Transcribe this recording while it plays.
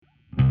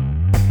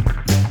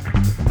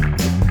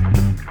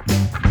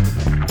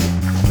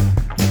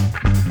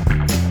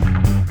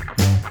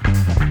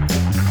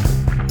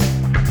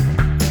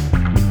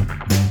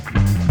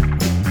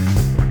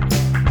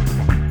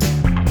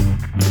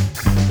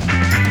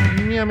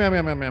Meow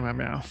meow meow meow meow meow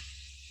meow.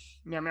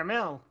 Meow, meow,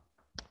 meow.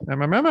 Meow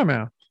meow meow meow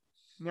meow.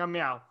 Meow,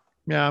 meow.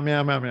 Meow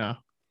meow meow meow.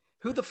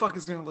 Who the fuck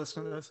is going to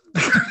listen to this?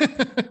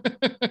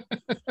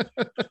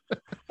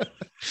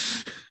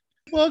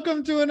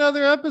 Welcome to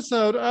another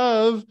episode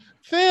of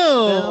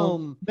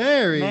Film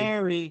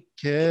Mary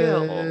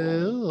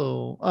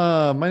Kill.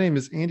 My name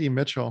is Andy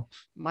Mitchell.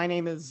 My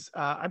name is,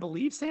 I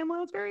believe, Sam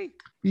Lounsbury.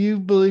 You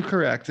believe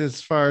correct,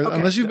 as far as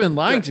unless you've been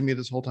lying Good. to me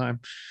this whole time.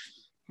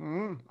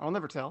 I'll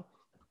never tell.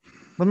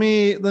 Let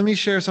me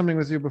share something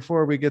with you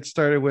before we get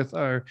started with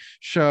our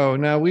show.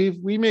 Now we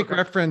make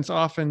reference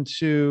often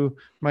to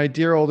my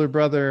dear older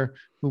brother,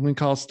 whom we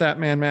call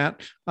Statman Matt.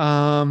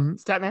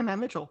 Statman Matt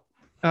Mitchell.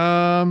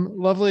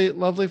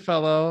 Lovely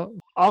fellow.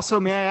 Also,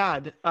 may I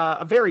add,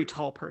 a very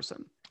tall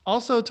person.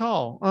 Also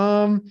tall.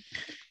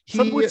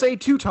 Some would say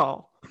too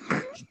tall.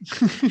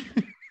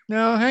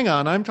 No, hang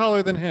on. I'm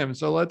taller than him.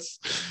 So let's.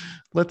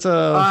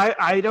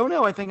 I don't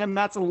know. I think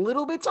Matt's a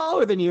little bit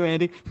taller than you,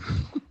 Andy.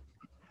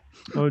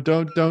 Oh,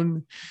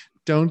 don't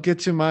get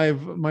to my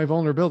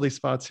vulnerability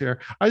spots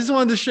here. I just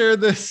wanted to share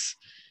this.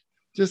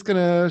 Just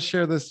gonna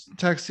share this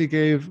text he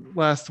gave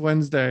last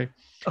Wednesday.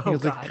 Oh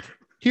God. Like,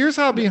 here's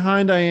how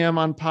behind I am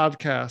on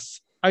podcasts.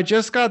 I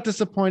just got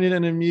disappointed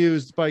and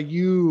amused by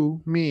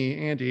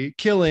me, Andy,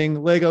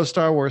 killing Lego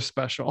Star Wars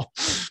special.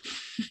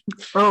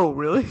 Oh,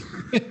 really?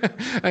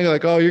 And you're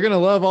like, oh, you're gonna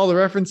love all the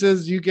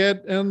references you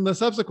get in the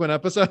subsequent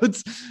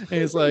episodes.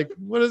 And he's like,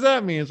 what does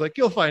that mean? It's like,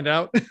 you'll find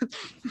out.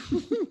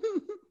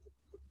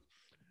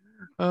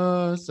 Shout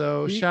out.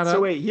 So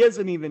wait, he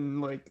hasn't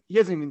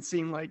even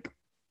seen like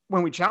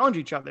when we challenge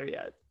each other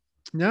yet.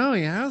 No,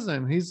 he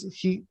hasn't. He's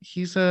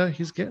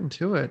getting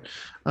to it.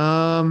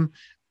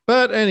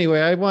 But anyway,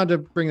 I wanted to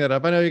bring that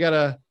up. I know you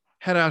gotta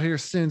head out here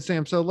soon,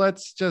 Sam. So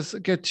let's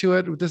just get to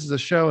it. This is a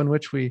show in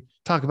which we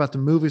talk about the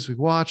movies we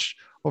watched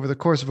over the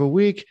course of a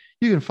week.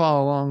 You can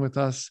follow along with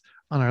us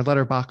on our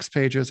letterbox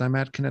pages. I'm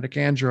at Kinetic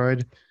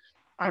Android.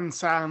 I'm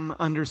Sam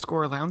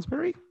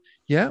 _Lounsbury.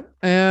 Yeah.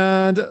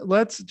 And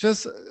let's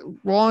just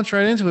launch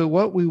right into it.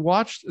 What we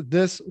watched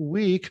this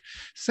week.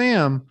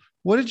 Sam,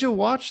 what did you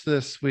watch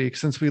this week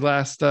since we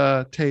last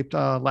taped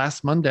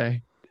last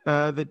Monday?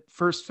 The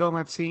first film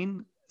I've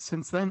seen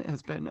since then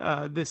has been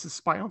This is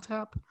Spinal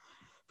Tap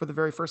for the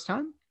very first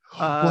time.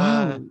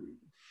 Wow.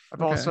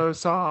 I also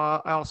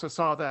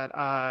saw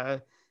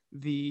that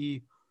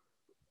the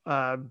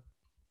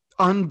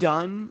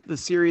Undone, the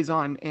series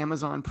on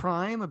Amazon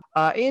Prime.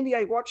 Andy,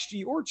 I watched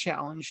your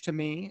challenge to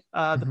me,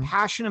 The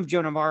Passion of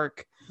Joan of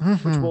Arc,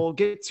 which we'll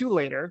get to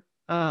later.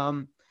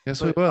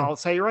 Yes, we will. I'll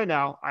tell you right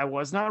now, I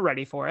was not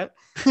ready for it.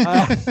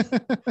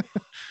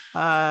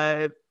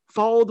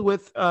 Followed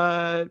with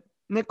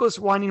Nicholas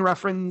Winding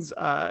Refn's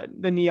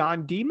The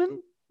Neon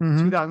Demon,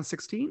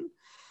 2016.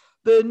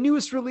 The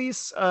newest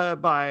release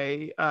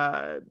by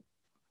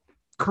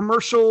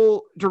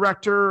commercial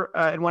director,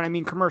 and when I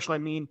mean commercial, I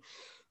mean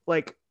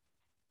like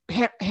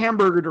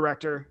hamburger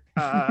director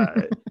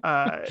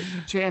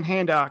Jan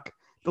Handock,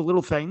 The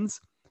Little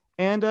Things,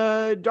 and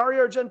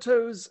Dario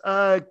Argento's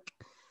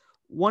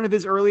one of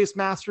his earliest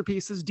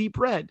masterpieces, Deep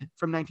Red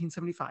from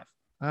 1975.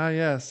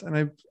 Yes,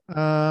 and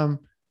I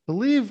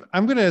believe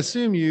I'm going to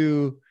assume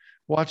you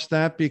watched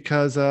that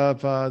because of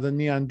the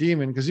Neon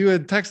Demon, because you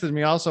had texted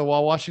me also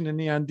while watching the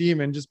Neon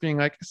Demon, just being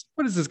like,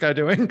 "What is this guy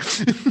doing?"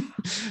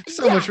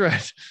 Much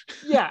red.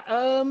 Yeah,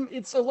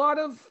 it's a lot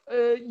of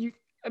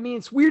I mean,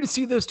 it's weird to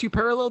see those two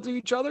parallel to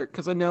each other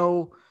because I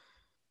know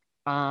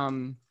that's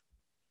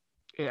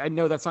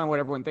not what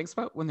everyone thinks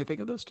about when they think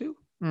of those two.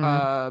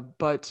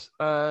 But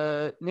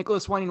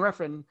Nicholas Winding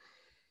Refn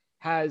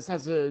has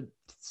the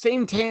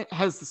same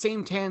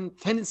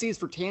tendencies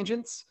for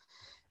tangents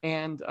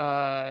and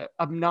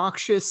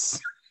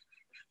obnoxious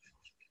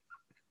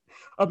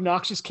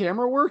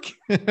camera work,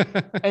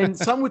 and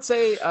some would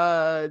say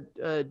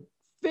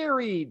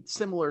very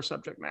similar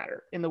subject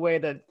matter in the way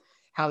that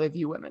how they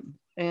view women.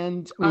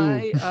 And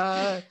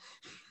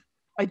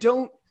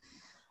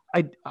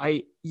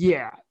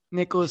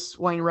Nicholas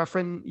Winding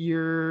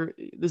Refn,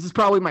 this is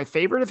probably my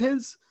favorite of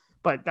his,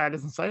 but that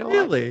doesn't say a lot.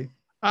 Really?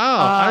 Oh,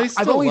 I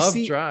still love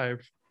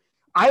Drive.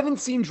 I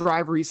haven't seen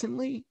Drive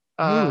recently,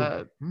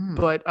 but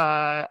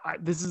I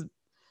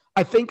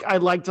think I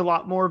liked a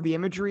lot more of the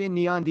imagery in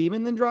Neon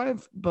Demon than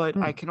Drive, but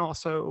I can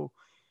also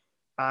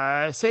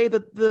say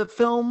that the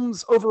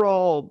film's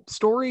overall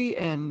story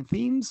and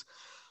themes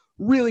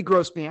really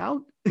grossed me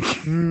out.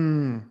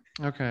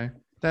 Okay.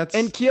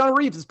 And Keanu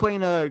Reeves is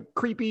playing a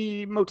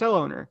creepy motel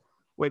owner,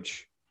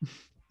 which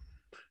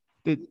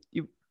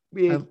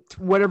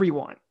whatever you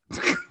want.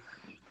 I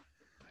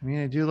mean,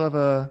 I do love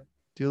a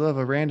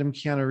random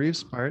Keanu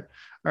Reeves part.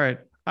 All right.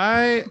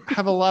 I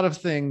have a lot of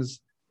things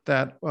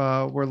that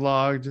were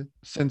logged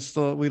since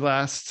we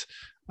last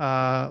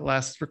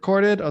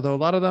recorded, although a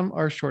lot of them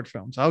are short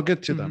films. I'll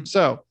get to them.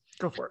 So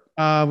go for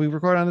it. We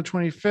record on the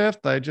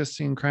 25th. I just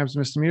seen Crimes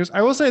and Misdemeanors.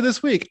 I will say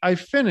this week I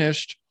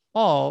finished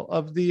all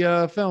of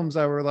the films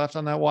that were left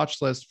on that watch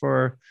list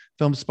for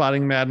Film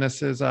Spotting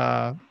Madness's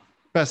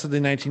Best of the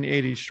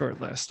 1980s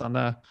short list on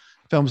the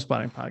Film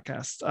Spotting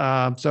Podcast.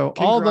 So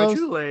all those.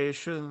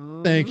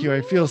 Congratulations. Thank you.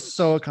 I feel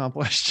so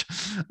accomplished.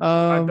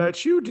 I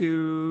bet you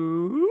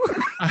do.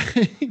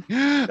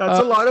 That's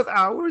a lot of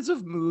hours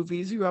of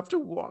movies you have to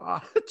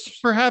watch.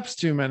 Perhaps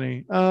too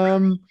many.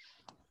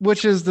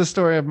 Which is the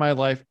story of my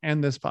life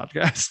and this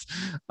podcast.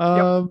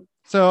 Yep.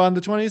 So on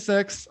the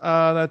 26th,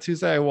 that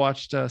Tuesday, I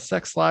watched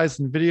Sex, Lies,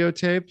 and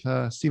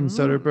Videotape, Steven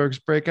Soderbergh's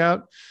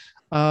breakout.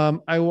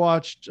 I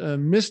watched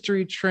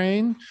Mystery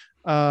Train,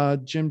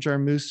 Jim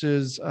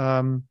Jarmusch's,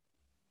 I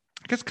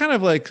guess kind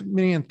of like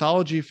mini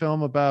anthology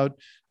film about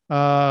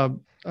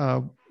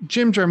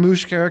Jim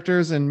Jarmusch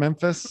characters in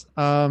Memphis.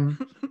 And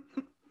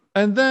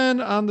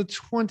then on the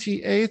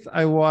 28th,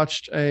 I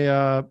watched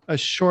a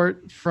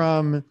short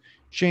from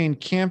Jane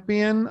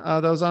Campion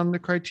that was on the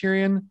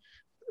Criterion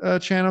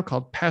channel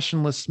called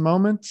Passionless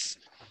Moments.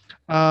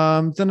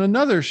 Then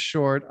another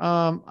short.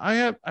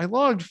 I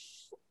logged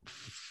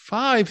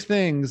 5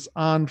 things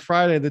on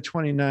Friday the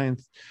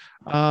 29th,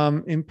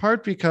 in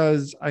part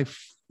because I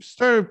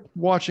started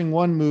watching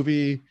one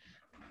movie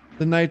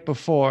the night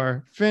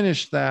before,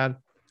 finished that,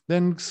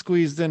 then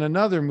squeezed in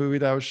another movie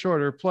that was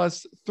shorter,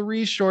 plus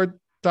 3 short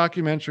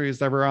documentaries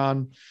that were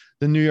on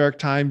the New York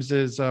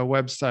Times's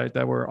website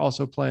that were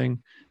also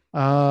playing. They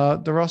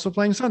were also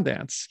playing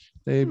Sundance.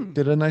 They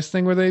did a nice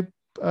thing where they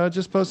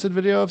just posted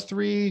video of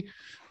 3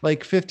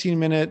 like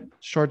 15-minute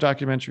short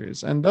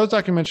documentaries, and those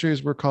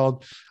documentaries were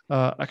called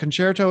A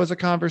Concerto as a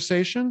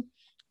Conversation,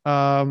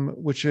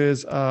 which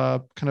is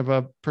kind of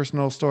a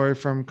personal story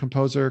from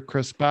composer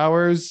Chris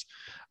Bowers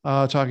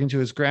talking to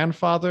his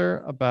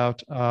grandfather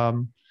about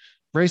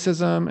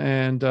racism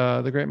and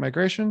the Great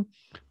Migration.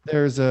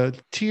 There's a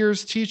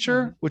Tears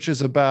Teacher, which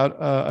is about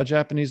a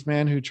Japanese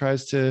man who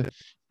tries to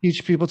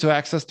teach people to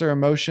access their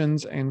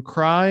emotions and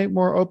cry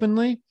more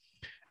openly.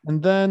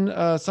 And then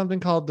something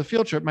called The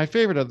Field Trip, my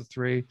favorite of the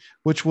 3,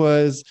 which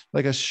was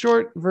like a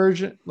short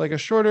version, like a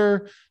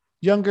shorter,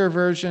 younger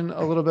version,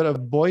 a little bit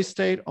of Boy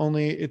State,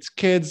 only it's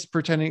kids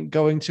pretending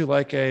going to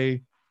like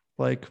a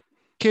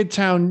Kid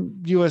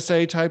Town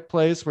USA type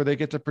place where they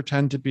get to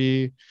pretend to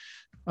be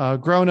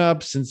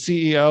grown-ups and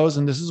CEOs,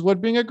 and this is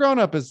what being a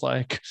grown-up is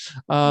like.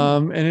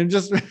 And it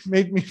just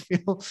made me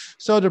feel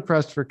so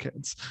depressed for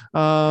kids.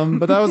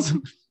 But that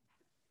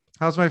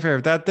was my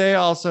favorite. That day,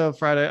 also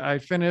Friday, I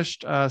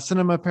finished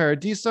Cinema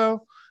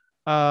Paradiso,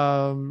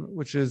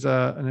 which is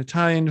an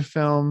Italian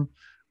film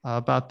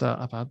about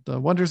the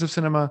wonders of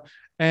cinema,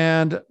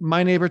 and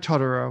My Neighbor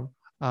Totoro,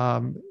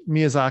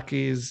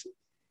 Miyazaki's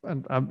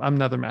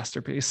another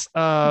masterpiece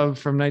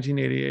from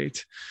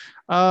 1988.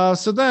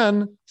 So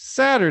then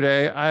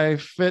Saturday, I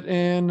fit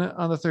in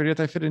on the 30th.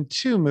 I fit in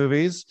 2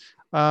 movies.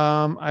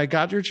 I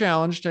Got Your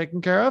Challenge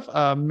taken care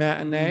of.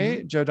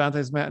 Matinee, Joe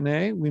Dante's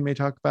Matinee. We may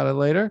talk about it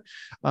later.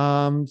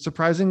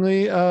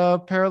 Surprisingly,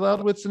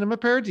 paralleled with Cinema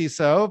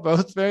Paradiso,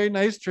 both very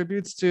nice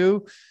tributes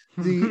to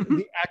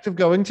the act of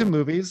going to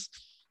movies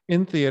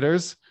in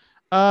theaters.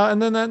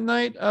 And then that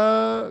night,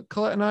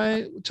 Colette and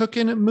I took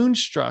in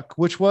Moonstruck,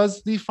 which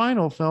was the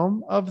final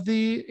film of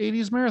the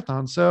 80s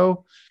marathon.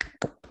 So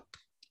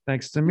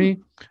thanks to me.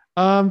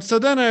 So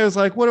then I was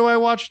like, what do I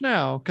watch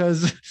now?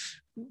 Because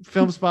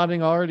Film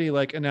Spotting already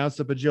like announced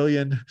a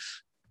bajillion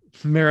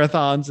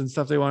marathons and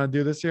stuff they want to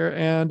do this year.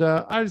 And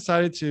I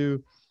decided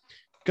to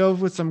go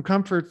with some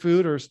comfort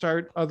food or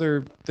start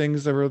other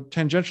things that were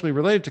tangentially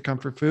related to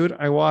comfort food.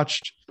 I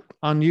watched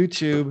on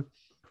YouTube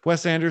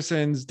Wes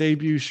Anderson's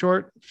debut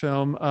short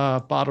film,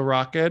 Bottle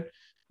Rocket.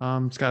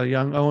 It's got a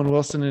young Owen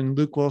Wilson and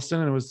Luke Wilson,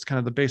 and it was kind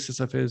of the basis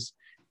of his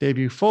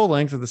debut full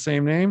length of the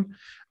same name.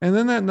 And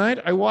then that night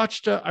I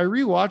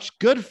rewatched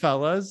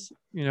Goodfellas,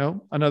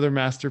 another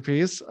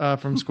masterpiece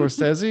from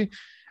Scorsese.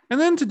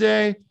 And then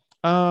today,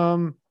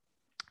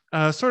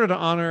 sort of to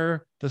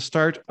honor the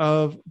start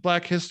of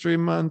Black History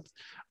Month,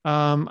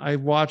 I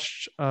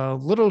watched a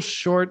little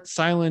short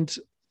silent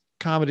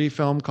comedy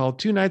film called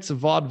Two Nights of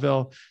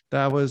Vaudeville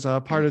that was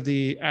part of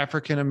the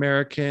African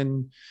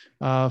American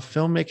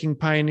filmmaking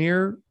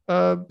pioneer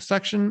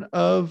section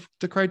of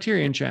the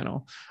Criterion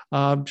Channel.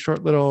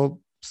 Short little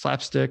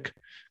slapstick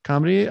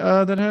comedy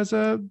that has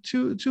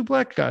two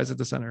black guys at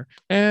the center.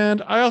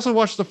 And I also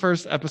watched the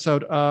first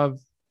episode of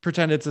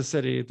Pretend It's a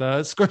City, the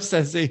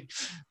Scorsese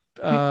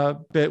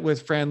bit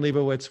with Fran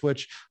Lebowitz,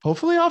 which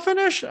hopefully I'll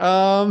finish.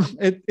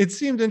 It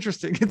seemed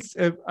interesting.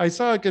 I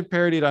saw it get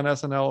parodied on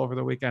SNL over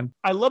the weekend.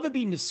 I love it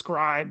being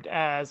described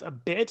as a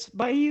bit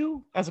by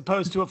you as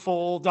opposed to a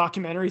full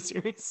documentary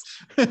series.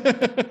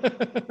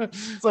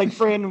 It's like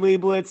Fran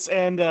Lebowitz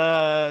and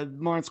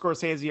Martin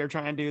Scorsese are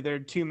trying to do their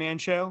 2-man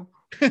show.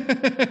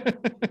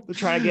 They're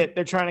trying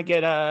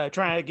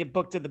to get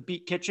booked at the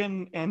Beat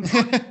Kitchen, and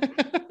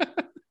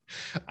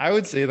I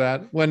would see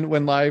that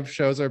when live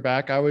shows are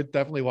back. I would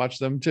definitely watch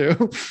them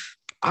too.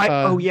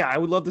 I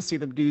would love to see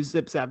them do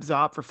Zip Zap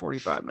Zop for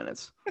 45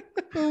 minutes.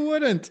 Who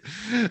wouldn't?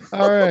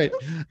 All right.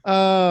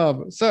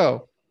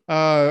 So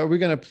are we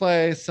gonna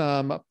play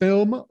some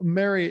Film,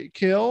 Marry,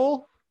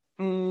 Kill?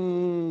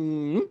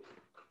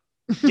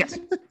 Yes.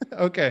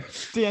 Okay.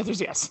 The answer is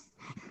yes.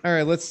 All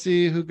right, let's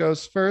see who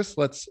goes first.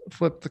 Let's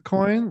flip the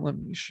coin. Let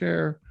me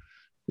share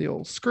the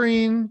old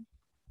screen.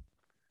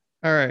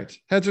 All right,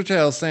 heads or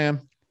tails,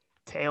 Sam?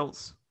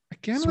 Tails.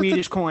 Again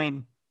Swedish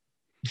coin.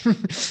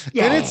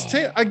 Yeah. And it's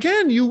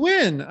again, you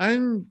win. I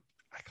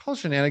call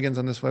shenanigans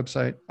on this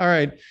website. All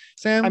right,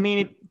 Sam. I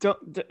mean,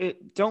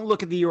 don't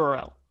look at the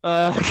URL.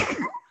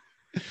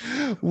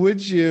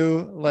 Would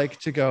you like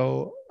to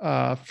go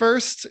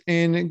first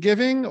in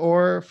giving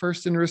or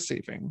first in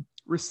receiving?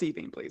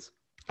 Receiving, please.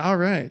 All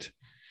right,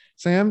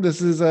 Sam.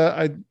 This is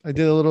I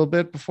did a little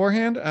bit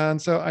beforehand, and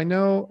so I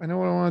know what I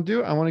want to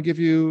do. I want to give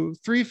you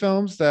 3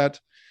 films that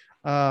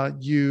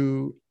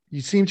you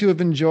seem to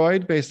have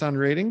enjoyed based on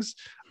ratings.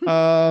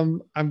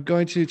 I'm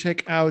going to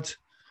take out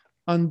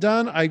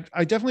Undone. I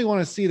definitely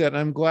want to see that.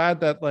 I'm glad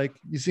that like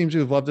you seem to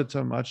have loved it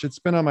so much. It's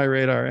been on my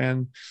radar,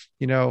 and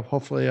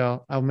hopefully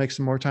I'll make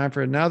some more time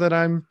for it now that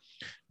I'm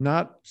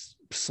not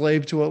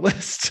slave to a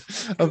list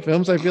of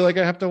films I feel like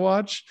I have to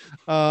watch.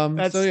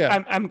 So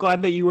yeah, I'm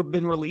glad that you have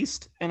been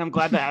released, and I'm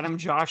glad that Adam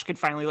Josh could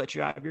finally let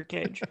you out of your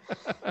cage.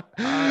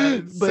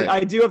 But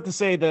I do have to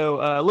say though,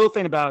 a little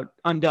thing about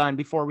Undone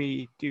before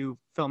we do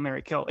Film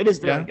Marry Kill. It is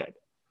very good,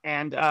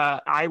 and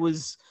I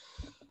was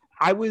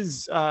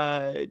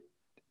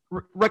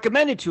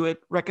recommended to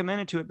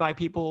it by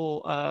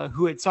people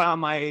who had saw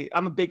I'm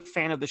a big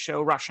fan of the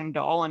show Russian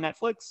Doll on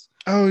Netflix.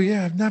 Oh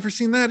yeah, I've never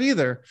seen that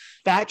either.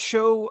 That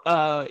show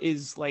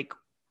is like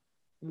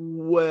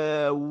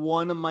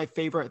one of my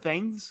favorite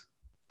things.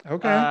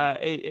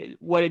 Okay.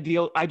 What a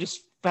deal. I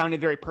just found it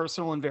very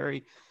personal and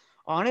very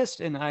honest,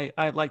 and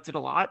I liked it a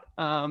lot.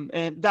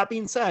 And that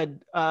being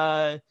said,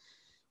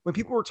 when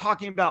people were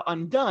talking about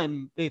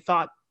Undone, they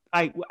thought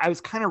I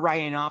was kind of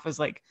writing off as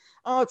like,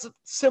 oh, it's a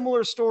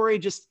similar story,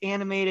 just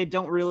animated,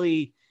 don't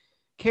really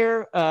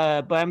care.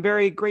 But I'm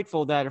very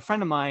grateful that a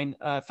friend of mine,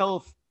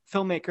 fellow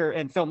filmmaker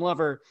and film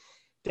lover,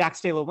 Dax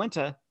De La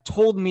Wenta,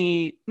 told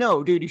me,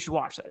 no, dude, you should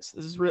watch this.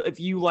 This is real. If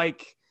you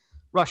like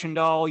Russian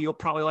Doll, you'll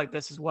probably like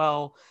this as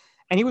well.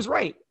 And he was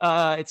right.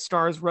 It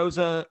stars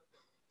Rosa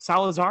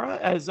Salazar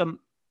as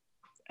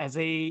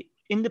a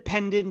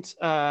independent,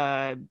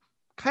 kind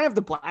of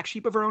the black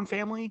sheep of her own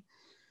family,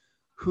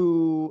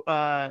 who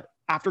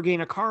after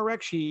getting a car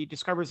wreck, she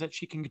discovers that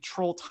she can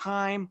control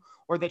time,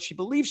 or that she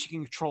believes she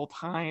can control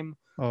time.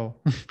 Oh.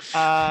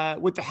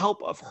 With the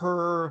help of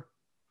her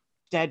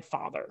dead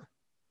father.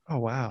 Oh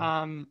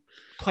wow.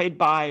 Played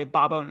by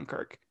Bob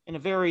Odenkirk in a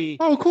very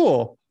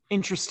cool,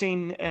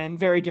 interesting and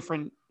very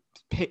different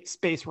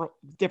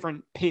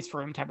different pace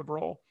for him type of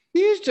role.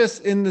 He's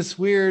just in this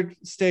weird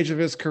stage of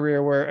his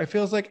career where it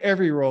feels like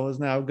every role is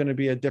now going to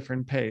be a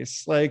different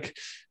pace. Like,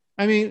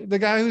 I mean, the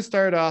guy who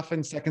started off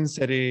in Second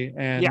City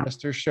and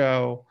Mr.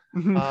 Show,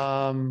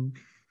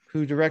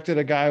 who directed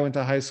a guy I went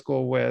to high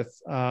school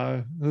with,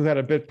 who had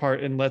a bit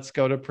part in Let's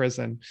Go to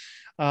Prison,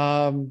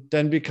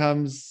 then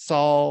becomes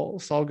Saul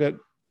Good.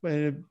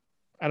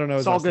 I don't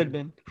know. Saul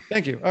Goodman.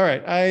 Thank you. All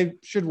right. I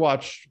should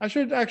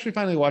actually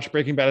finally watch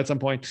Breaking Bad at some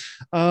point.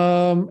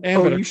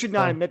 You should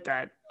not admit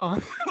that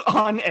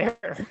on air.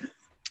 It's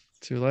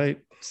too late.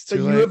 So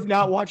you have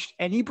not watched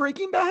any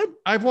Breaking Bad?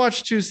 I've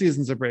watched 2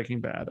 seasons of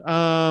Breaking Bad.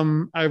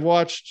 I've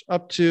watched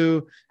up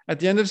to at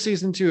the end of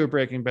season 2 of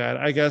Breaking Bad.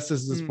 I guess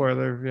this is a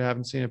spoiler if you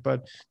haven't seen it,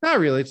 but not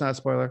really. It's not a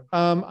spoiler.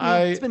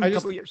 It's been a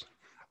couple years.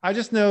 I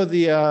just know at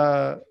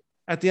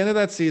the end of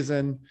that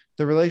season,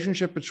 the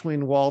relationship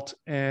between Walt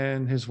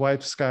and his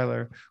wife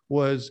Skylar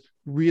was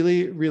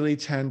really, really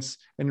tense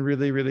and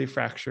really, really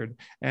fractured.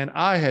 And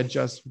I had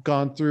just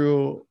gone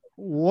through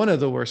one of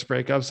the worst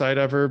breakups I'd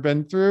ever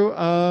been through.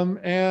 I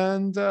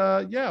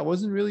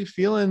wasn't really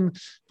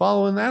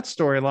following that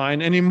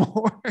storyline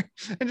anymore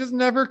and just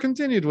never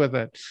continued with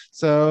it.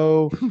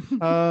 So,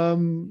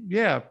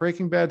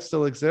 Breaking Bad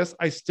still exists.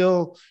 I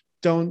still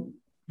don't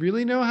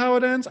really know how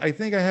it ends. I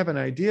think I have an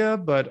idea,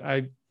 but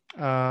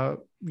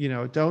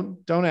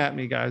don't at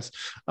me, guys.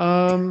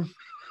 With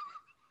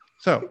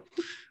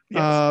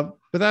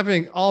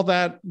all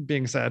that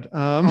being said,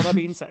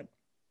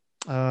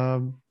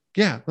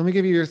 let me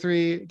give you your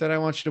 3 that I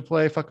want you to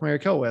play Fuck, Marry,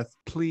 Kill with.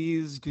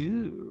 Please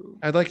do.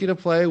 I'd like you to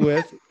play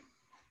with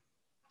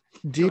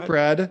Deep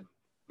Red.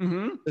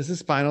 Mm-hmm. This is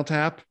Spinal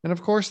Tap, and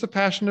of course, The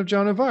Passion of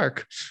Joan of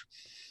Arc.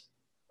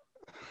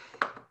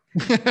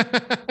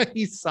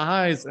 He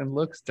sighs and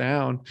looks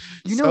down.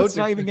 It's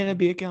not even going to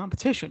be a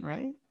competition,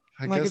 right?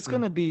 It's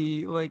going to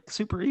be like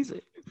super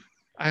easy.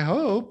 I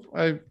hope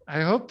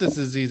this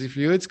is easy for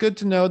you. It's good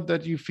to know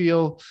that you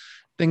feel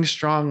things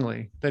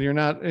strongly, that you're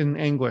not in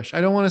anguish.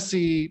 I don't want to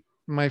see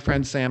my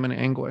friend Sam in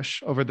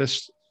anguish over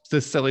this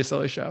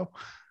silly show.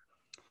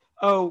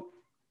 Oh,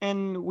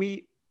 and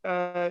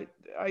I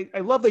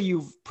love that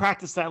you've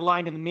practiced that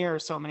line in the mirror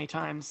so many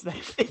times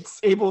that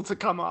it's able to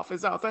come off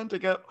as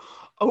authentic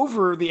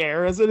over the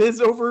air as it is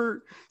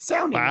over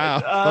sounding. Wow,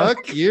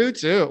 fuck you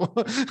too.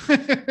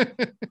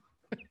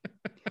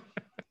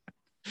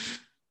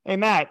 Hey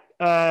Matt,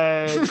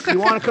 you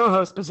want a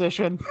co-host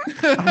position?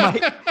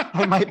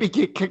 I might be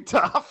get kicked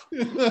off.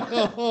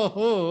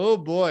 Oh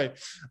boy.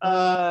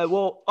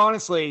 Well,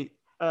 honestly,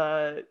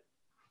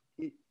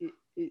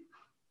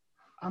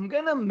 I'm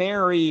gonna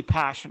marry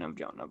Passion of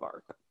Joan of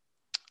Arc.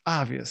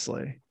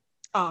 Obviously.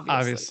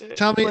 Obviously.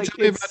 Tell me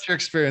about your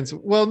experience.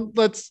 Well,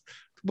 what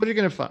are you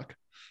gonna fuck?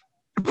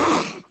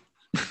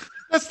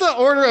 That's the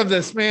order of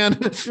this, man.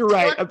 You're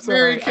right. I'm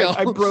sorry.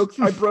 I broke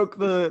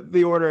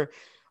the order.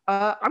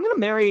 I'm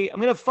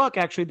gonna fuck,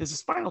 actually. This is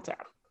Spinal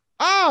Tap.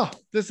 Oh,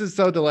 this is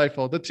so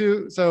delightful.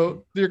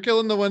 So you're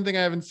killing the one thing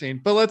I haven't seen.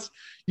 But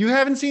you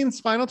haven't seen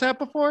Spinal Tap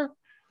before?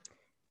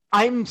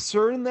 I'm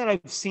certain that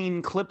I've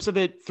seen clips of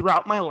it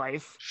throughout my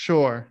life.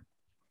 Sure.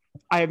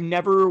 I have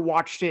never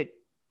watched it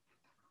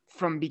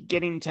from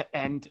beginning to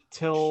end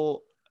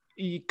till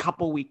a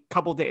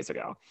couple days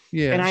ago.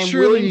 Yeah. And I'm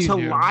willing to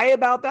lie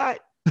about that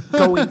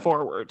going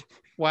forward.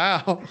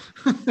 Wow.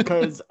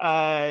 Because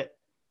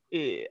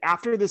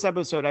after this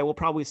episode, I will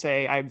probably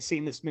say I've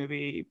seen this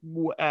movie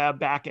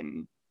back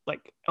in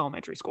like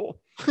elementary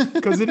school,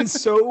 because it is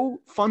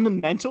so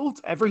fundamental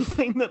to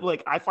everything that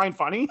like I find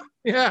funny.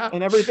 Yeah.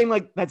 And everything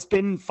like that's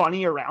been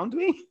funny around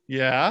me.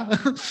 Yeah.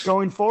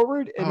 Going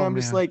forward. And I'm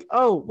just like,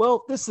 oh,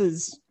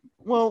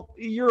 well,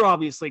 you're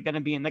obviously going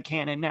to be in the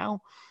canon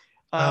now.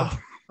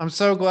 I'm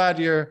so glad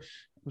you're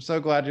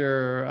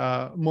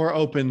more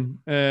open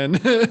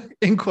and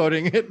in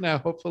quoting it now.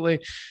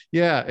 Hopefully,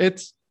 yeah.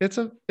 It's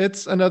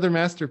another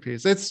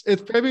masterpiece. It's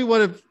maybe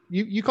one of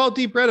you call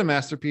Deep Red a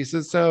masterpiece.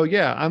 So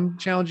yeah, I'm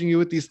challenging you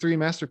with these 3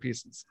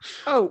 masterpieces.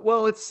 Oh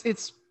well,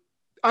 it's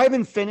I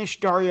haven't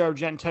finished Dario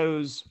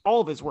Argento's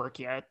all of his work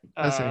yet,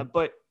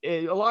 but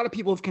a lot of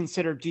people have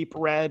considered Deep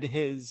Red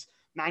his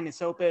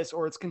magnus opus,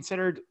 or it's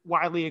considered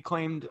widely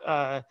acclaimed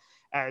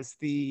as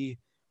the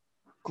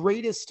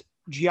greatest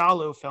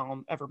giallo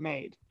film ever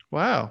made.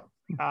 Wow.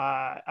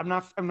 I'm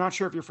not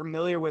sure if you're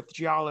familiar with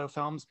giallo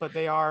films, but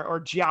they are, or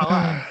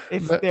gialla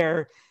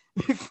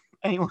if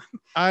anyone.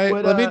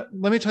 Let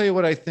me tell you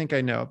what I think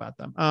I know about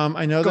them.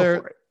 I know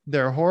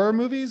they're horror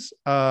movies.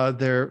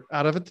 They're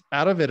out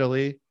of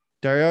Italy.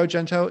 Dario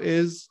Argento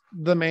is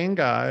the main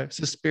guy.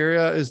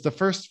 Suspiria is the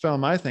first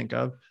film I think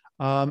of.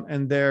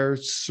 And they're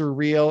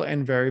surreal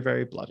and very,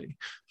 very bloody.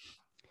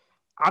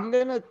 I'm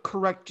gonna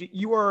correct you.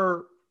 You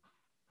are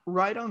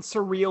right on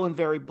surreal and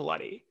very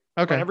bloody.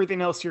 Okay. But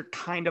everything else, you're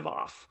kind of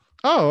off.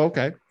 Oh,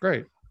 okay,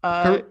 great.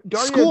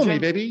 School me,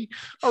 baby.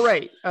 All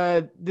right.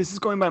 This is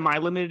going by my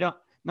limited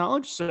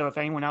knowledge. So if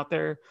anyone out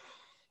there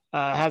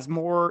has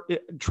more,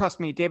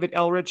 trust me, David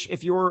Elrich,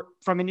 if you're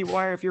from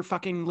IndieWire, if you're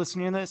fucking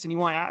listening to this and you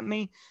want to at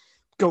me,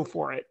 go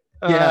for it.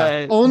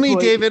 Yeah, only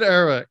David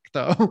Ehrlich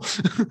though.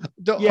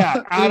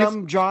 Yeah,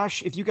 Adam,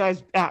 Josh, if you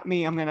guys at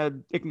me, I'm gonna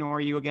ignore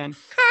you again.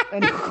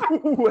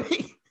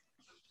 Anyway.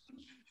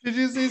 Did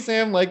you see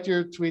Sam liked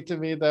your tweet to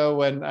me though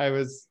when I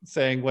was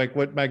saying like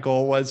what my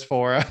goal was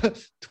for a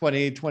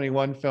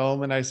 2021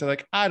 film, and I said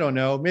like I don't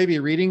know, maybe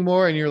reading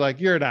more, and you're like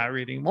you're not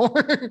reading more.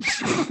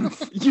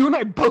 You and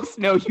I both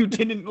know you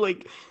didn't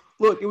like.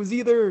 Look, it was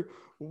either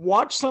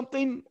watch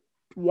something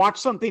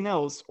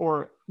else,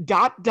 or ...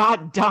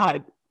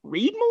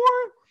 read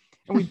more,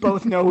 and we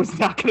both know it's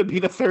not going to be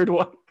the third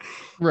one.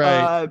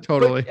 Right.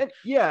 Totally.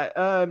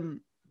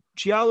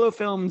 Giallo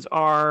films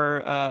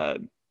are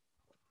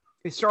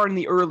they started in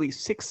the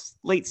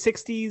late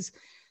 60s.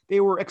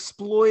 They were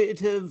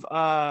exploitative,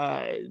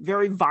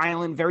 very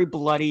violent, very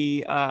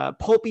bloody,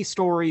 pulpy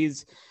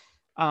stories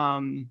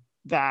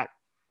that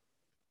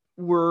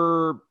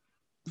were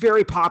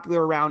very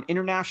popular around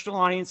international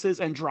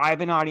audiences and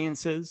drive-in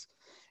audiences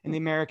in the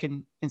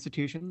American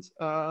institutions.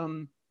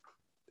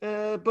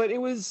 But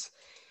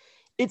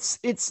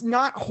it's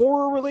not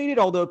horror related,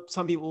 although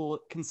some people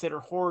consider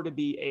horror to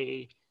be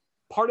a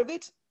part of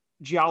it.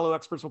 Giallo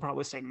experts will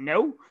probably say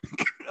no,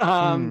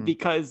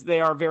 because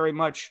they are very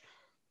much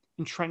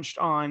entrenched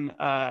on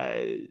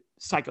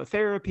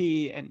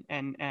psychotherapy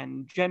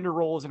and gender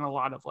roles and a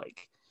lot of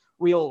like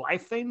real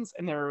life things,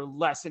 and they're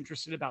less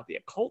interested about the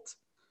occult.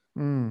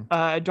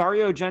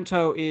 Dario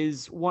Argento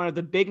is one of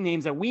the big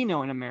names that we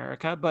know in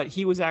America, but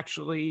he was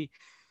actually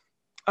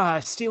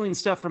stealing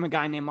stuff from a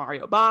guy named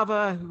Mario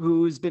Bava,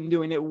 who's been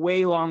doing it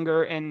way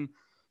longer and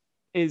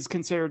is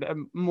considered a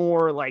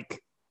more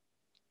like,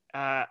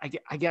 I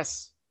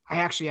guess I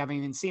actually haven't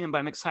even seen him, but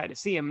I'm excited to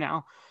see him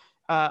now.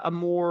 A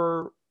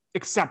more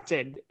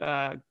accepted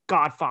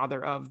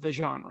godfather of the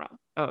genre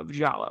of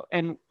giallo.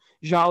 And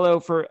giallo,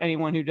 for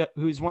anyone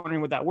who's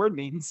wondering what that word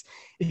means,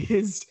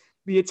 is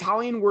the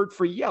Italian word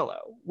for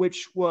yellow,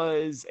 which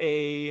was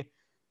it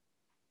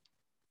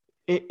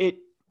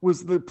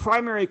was the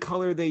primary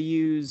color they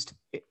used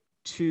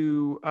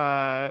to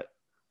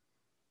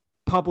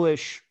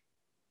publish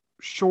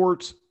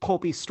short,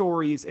 pulpy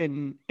stories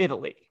in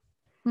Italy.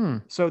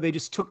 So they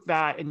just took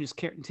that and just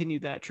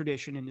continued that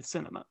tradition into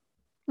cinema.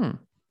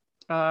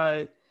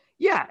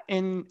 Yeah,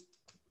 and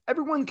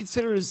everyone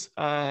considers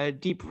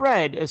Deep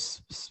Red a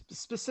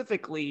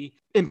specifically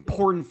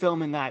important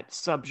film in that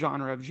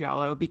subgenre of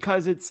giallo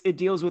because it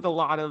deals with a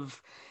lot of,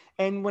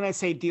 and when I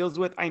say deals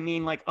with, I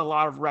mean like a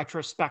lot of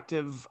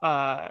retrospective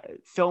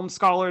film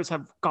scholars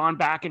have gone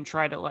back and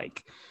tried to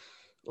like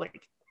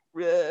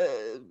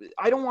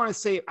I don't want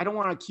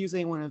to accuse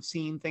anyone of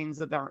seeing things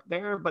that aren't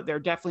there, but they're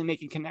definitely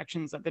making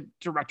connections that the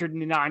director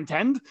did not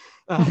intend.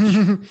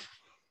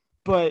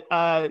 But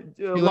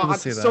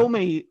so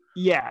many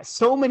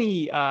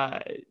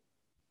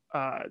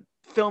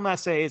film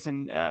essays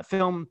and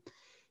film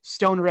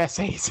stoner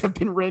essays have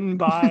been written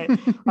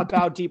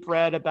about Deep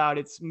Red, about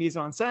its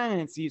mise-en-scène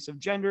and its use of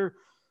gender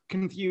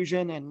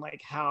confusion, and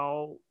like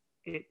how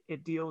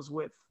it deals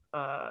with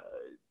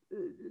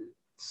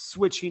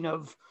switching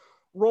of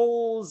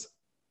roles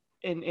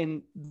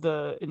in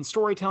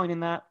storytelling in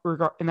that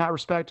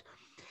respect.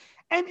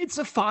 And it's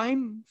a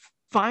fine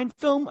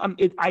film.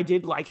 I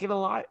did like it a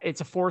lot.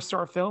 It's a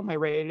 4-star film. I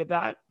rated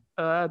that.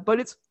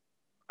 But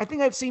I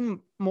think I've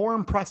seen more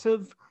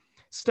impressive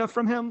stuff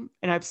from him,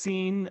 and I've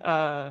seen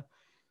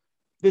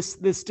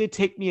this did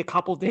take me a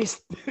couple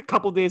days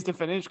to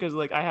finish, because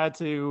like I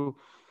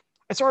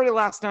started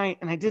last night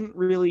and I didn't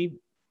really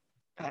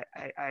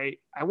I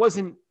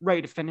wasn't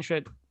ready to finish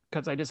it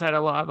because I just had a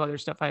lot of other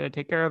stuff I had to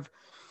take care of.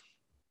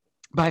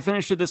 But I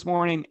finished it this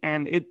morning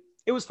and it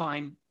was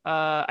fine.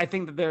 I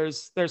think that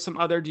there's some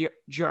other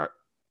Dario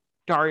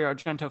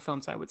Argento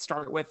films I would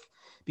start with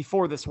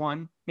before this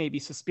one, maybe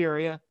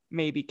Suspiria,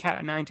 maybe Cat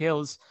o' Nine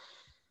Tails.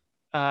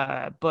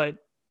 But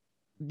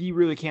you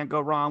really can't go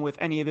wrong with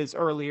any of his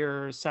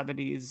earlier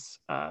 70s,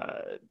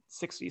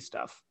 60s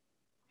stuff.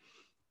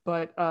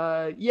 But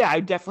yeah, I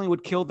definitely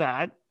would kill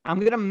that. I'm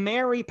going to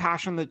marry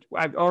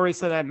I've already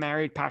said I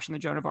married Passion the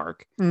Joan of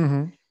Arc.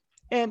 Mm-hmm.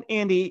 And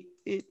Andy,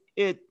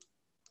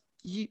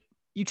 you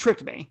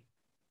tricked me.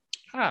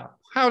 How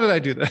did I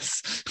do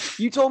this?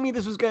 You told me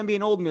this was going to be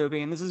an old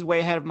movie, and this is way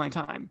ahead of my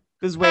time.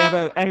 This is way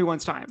ahead of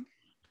everyone's time.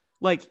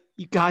 Like,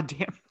 you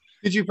goddamn.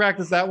 Did you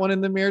practice that one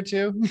in the mirror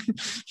too?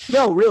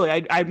 No,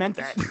 really. I meant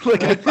that.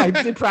 Like, I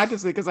did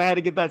practice it because I had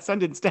to get that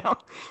sentence down.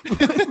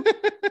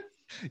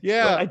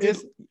 Yeah.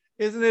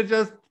 Isn't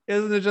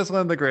it just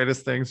one of the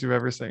greatest things you've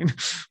ever seen?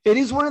 It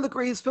is one of the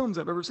greatest films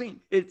I've ever seen.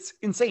 It's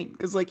insane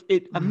because like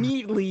it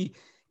immediately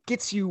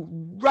gets you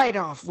right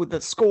off with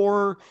the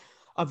score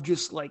of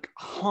just like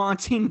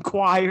haunting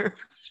choir.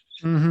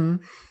 Mm-hmm.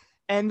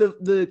 And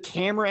the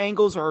camera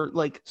angles are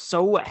like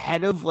so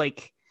ahead of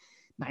like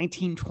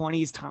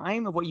 1920s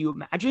time of what you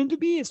imagine it to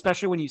be,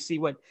 especially when you see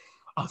what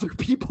other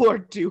people are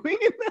doing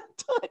in that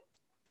time.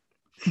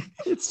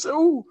 It's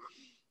so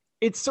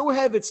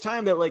ahead of its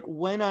time that like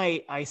when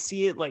I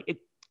see it, like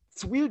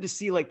it's weird to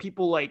see like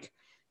people like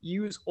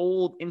use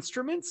old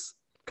instruments,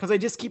 because I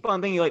just keep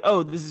on thinking like,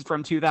 oh, this is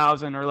from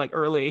 2000 or like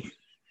early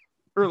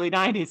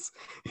 90s.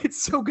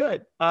 It's so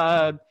good.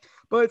 But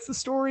it's the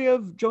story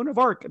of Joan of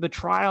Arc, the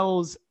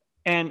trials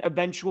and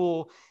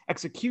eventual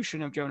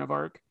execution of Joan of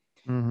Arc,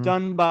 mm-hmm.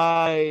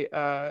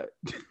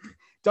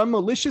 done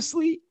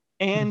maliciously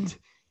and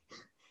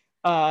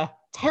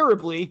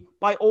terribly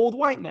by old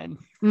white men.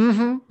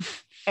 Mm-hmm.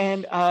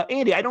 And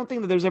Andy, I don't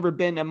think that there's ever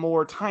been a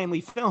more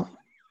timely film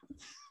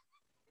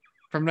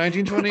from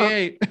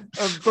 1928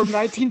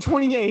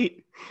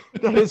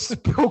 that has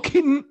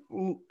spoken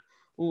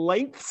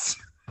lengths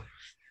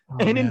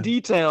in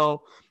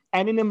detail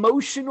and an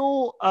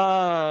emotional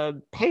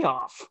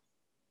payoff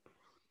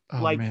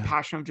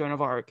Passion of Joan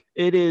of Arc.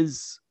 It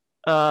is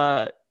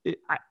I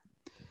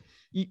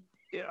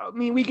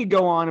mean, we could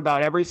go on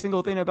about every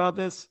single thing about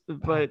this,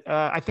 but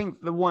I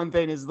think the one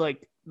thing is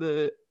like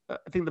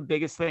I think the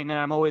biggest thing that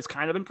I'm always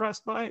kind of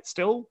impressed by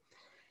still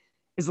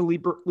is the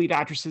lead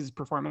actress's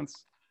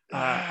performance.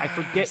 I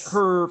forget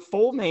her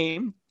full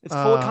name. It's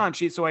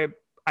Conchi, so I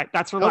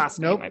that's her last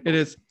name. Nope, it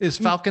is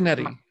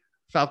Falconetti.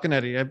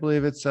 Falconetti, I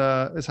believe is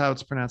how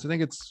it's pronounced. I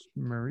think it's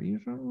Marie.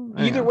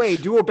 Either way,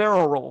 do a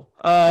barrel roll.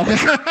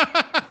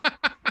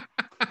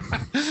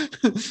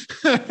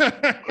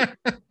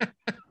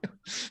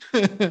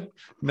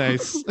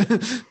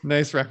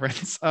 Nice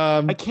reference.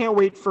 I can't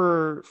wait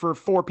for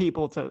 4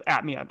 people to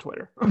at me on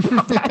Twitter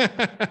about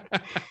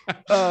that.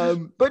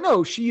 But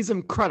no, she's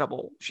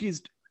incredible.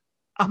 She's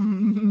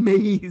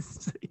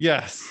amazing.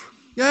 Yes.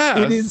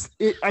 It is.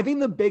 I think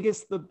the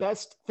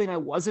best thing I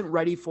wasn't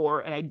ready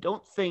for, and I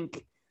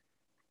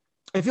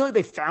feel like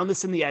they found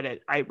this in the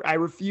edit. I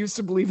refuse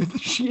to believe that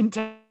she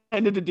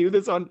intended to do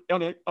this on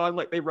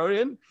like they wrote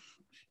in.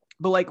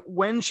 But like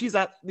when she's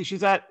at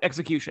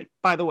execution,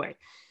 by the way,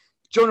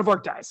 Joan of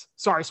Arc dies.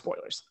 Sorry,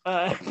 spoilers.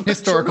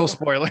 Historical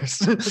spoilers.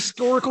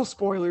 Historical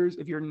spoilers.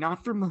 If you're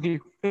not familiar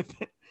with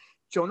it,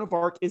 Joan of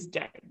Arc is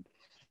dead.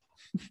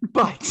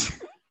 But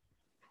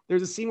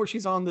there's a scene where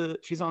she's on the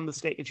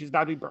stake and she's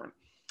about to be burned,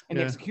 and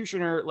the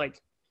executioner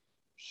like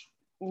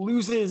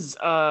loses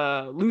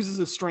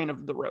a strain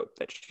of the rope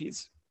that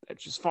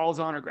just falls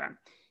on her ground.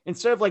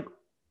 Instead of like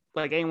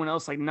anyone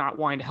else like not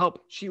wanting to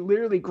help, she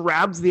literally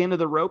grabs the end of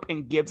the rope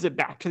and gives it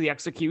back to the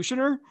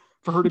executioner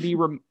for her to be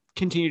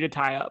continue to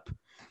tie up.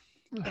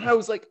 And I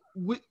was like,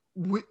 what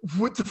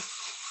the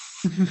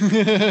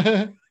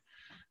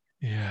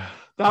yeah,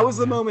 that was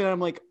the moment I'm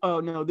like, oh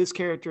no, this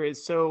character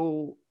is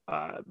so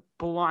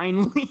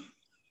blindly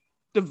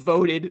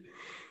devoted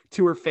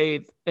to her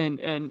faith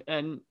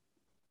and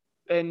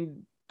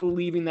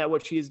believing that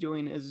what she is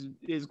doing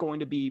is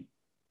going to be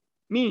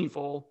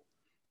meaningful,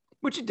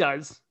 which it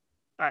does.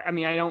 I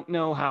mean, I don't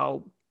know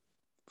how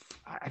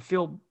I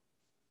feel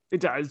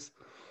it does,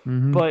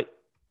 but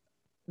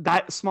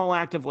that small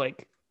act of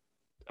like,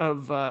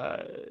 of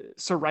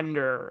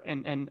surrender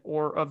and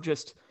or of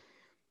just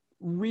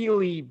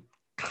really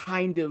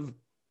kind of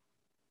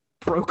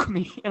broke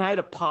me, and I had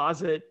to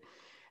pause it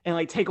and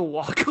like take a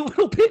walk a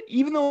little bit,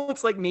 even though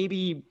it's like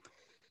maybe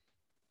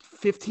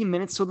 15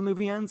 minutes till the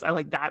movie ends. I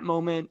like that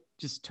moment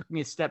just took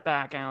me a step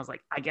back, and I was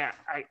like, I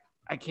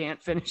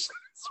can't finish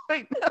this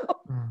right now.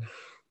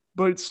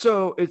 But it's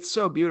so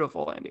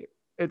beautiful, Andy.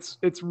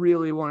 It's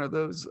really one of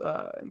those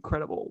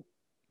incredible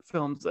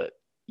films that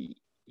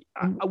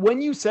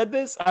when you said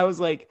this, I was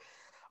like,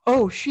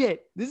 oh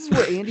shit, this is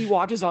what Andy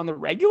watches on the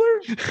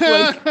regular?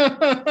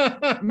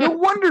 Like, no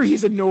wonder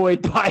he's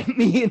annoyed by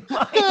me and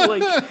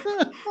like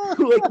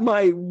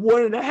my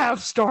 1.5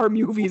 star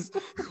movies.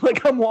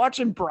 Like, I'm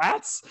watching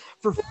Bratz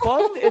for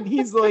fun, and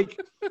he's like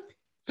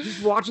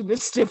just watching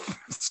this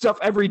stuff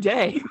every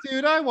day.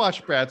 Dude, I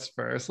watch Bratz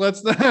first.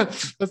 Let's not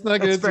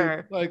get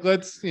into like,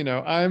 let's,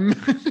 I'm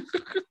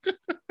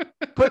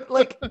but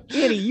like,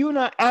 Andy, you and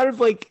I, out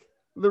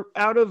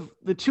of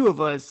the two of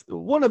us,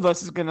 one of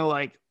us is gonna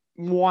like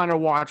want to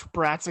watch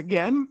Bratz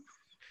again.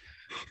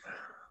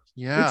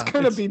 Yeah, it's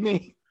gonna be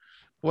me.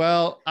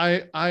 Well,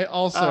 I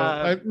also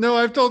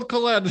I've told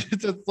Colette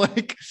it's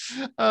like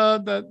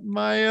that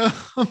my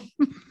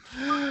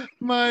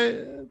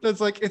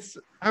that's like, it's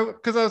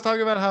because I was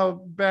talking about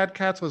how bad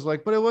Cats was,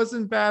 like, but it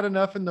wasn't bad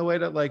enough in the way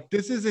that like,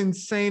 this is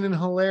insane and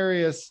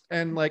hilarious,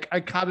 and like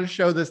I gotta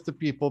show this to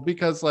people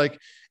because like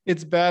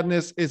its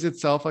badness is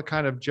itself a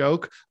kind of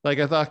joke. Like,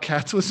 I thought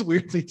Cats was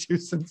weirdly too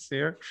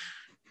sincere.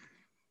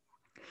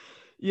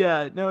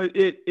 Yeah, no,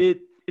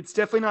 it's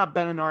definitely not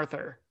Ben and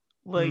Arthur.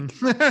 Like,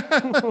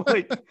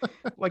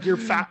 like you're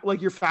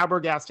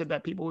flabbergasted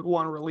that people would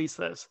want to release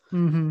this.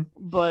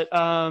 But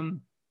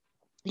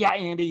yeah,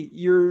 Andy,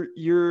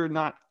 you're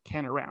not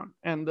can around,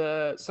 and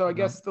so I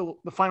guess the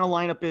final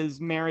lineup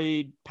is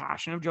Mary,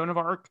 Passion of Joan of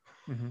Arc.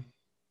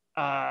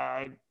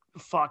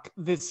 Fuck,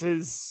 this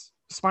is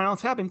Spinal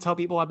Tap, and tell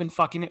people I've been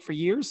fucking it for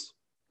years.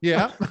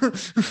 Yeah.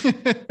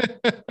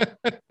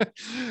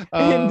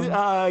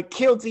 And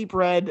Kill Deep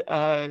Red,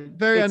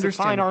 very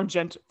understandable.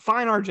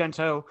 Fine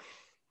Argento,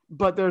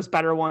 but there's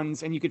better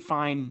ones, and you could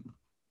find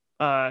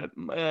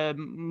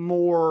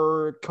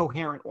more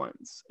coherent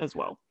ones as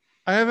well.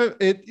 I have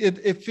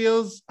it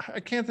feels,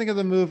 I can't think of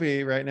the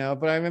movie right now,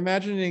 but I'm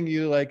imagining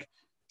you like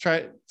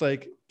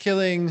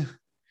killing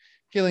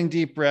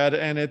Deep Red,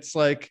 and it's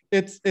like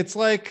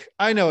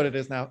I know what it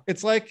is now.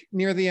 It's like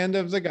near the end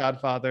of The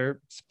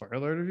Godfather, spoiler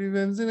alert if you've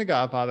been seeing The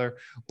Godfather,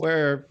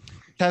 where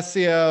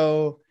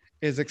Tessio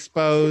is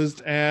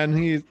exposed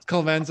and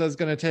Clemenza is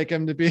going to take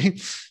him to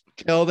be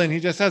killed, and he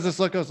just has this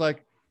look. I was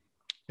like,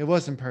 it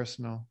wasn't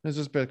personal. It's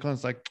just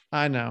Clemenza's like,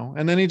 I know.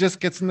 And then he just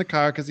gets in the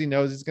car because he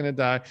knows he's going to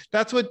die.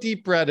 That's what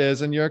Deep Red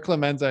is. And you're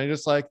Clemenza, and you're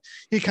just like,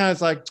 he kind of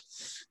like,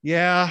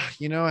 yeah,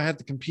 I had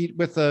to compete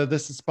with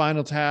This is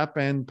Spinal Tap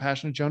and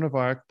Passion of Joan of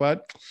Arc,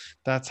 but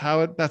that's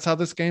how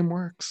this game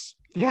works.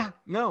 Yeah,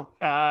 no.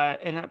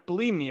 And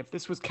believe me, if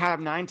this was Cat of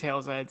Nine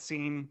Tails I had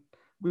seen,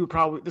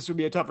 this would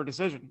be a tougher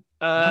decision.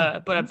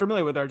 But I'm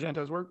familiar with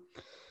Argento's work.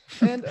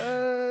 And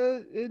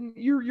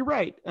you're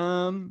right.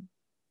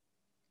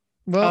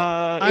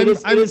 Well,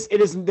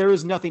 there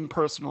is nothing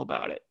personal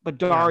about it. But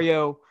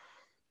Dario,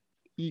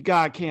 you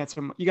gotta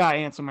answer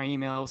my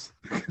emails.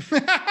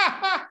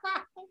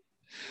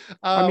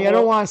 I mean, I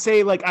don't want to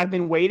say like I've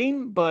been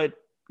waiting, but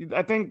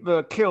I think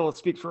the kill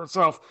speaks for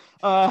itself.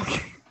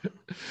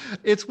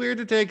 It's weird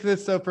to take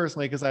this so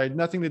personally because I had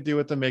nothing to do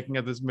with the making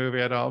of this movie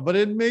at all, but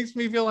it makes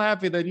me feel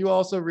happy that you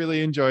also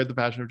really enjoyed The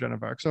Passion of Joan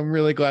of Arc. So I'm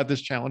really glad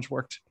this challenge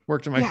worked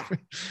in my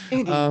favor.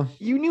 Andy,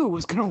 you knew it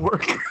was gonna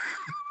work.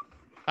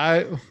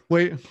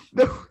 What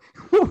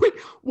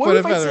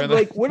if I said,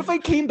 like, what if I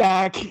came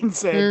back and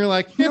said, you're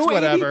like, it's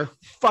whatever. Andy,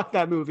 fuck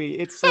that movie.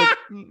 It's like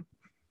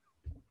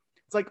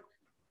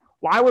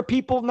why were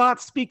people not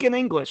speaking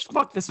English?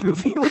 Fuck this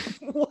movie.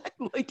 What?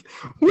 Like,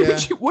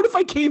 what if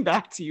I came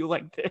back to you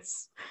like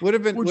this? Would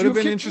have been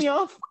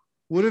interesting.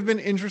 Would have been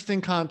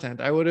interesting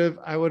content. It would have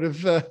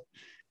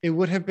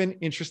been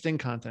interesting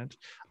content.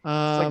 It's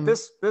like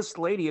this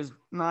lady is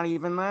not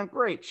even that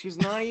great. She's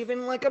not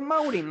even like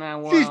emoting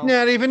that well. She's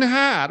not even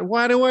hot.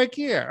 Why do I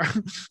care?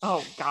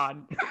 Oh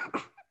God.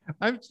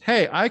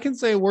 I can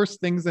say worse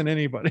things than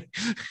anybody.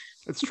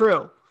 It's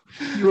true.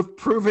 You have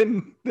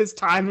proven this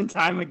time and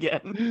time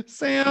again.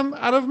 Sam,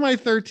 out of my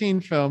 13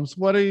 films,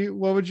 what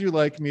would you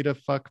like me to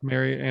fuck,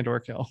 marry, and or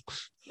kill?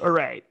 All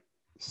right.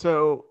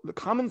 So the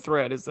common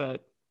thread is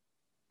that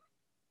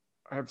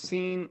I've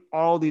seen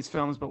all these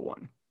films but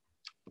one.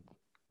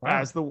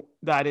 Wow.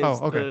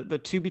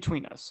 The two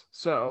between us.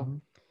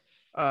 So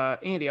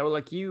Andy, I would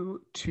like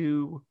you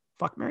to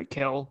fuck, marry,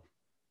 kill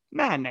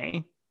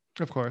Matinee.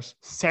 Of course.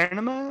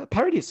 Cinema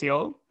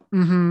Paradiso.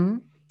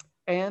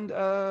 And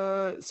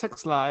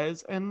Sex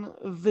Lies and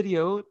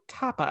Video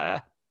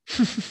Tapa.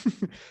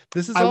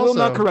 This is I will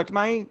not correct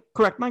my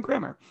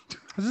grammar.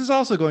 This is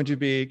also going to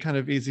be kind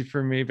of easy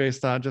for me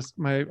based on just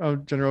my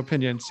own general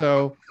opinion.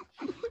 So,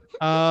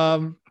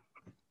 um,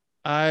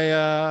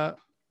 I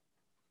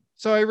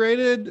so I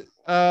rated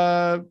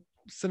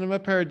Cinema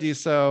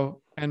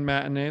Paradiso and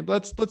Matinee.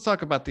 Let's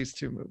talk about these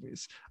two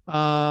movies.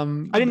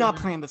 I did not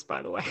plan this,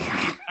 by the way.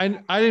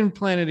 I didn't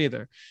plan it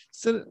either.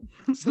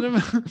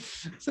 Cinema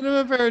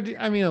Paradiso.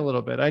 I mean, a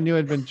little bit. I knew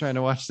I'd been trying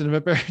to watch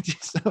Cinema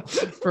Paradiso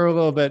for a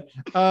little bit.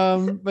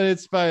 But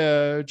it's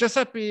by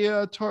Giuseppe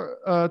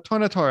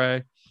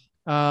Tornatore.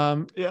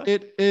 Yeah.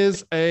 It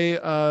is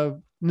a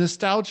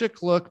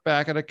nostalgic look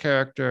back at a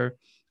character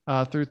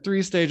through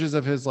three stages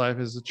of his life: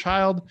 as a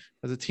child,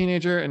 as a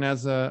teenager, and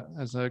as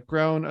a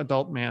grown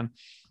adult man.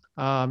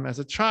 As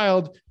a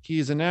child,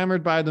 he's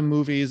enamored by the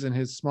movies in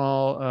his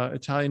small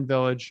Italian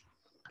village,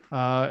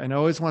 and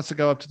always wants to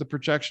go up to the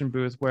projection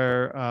booth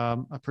where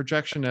a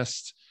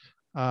projectionist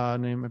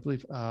named, I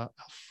believe,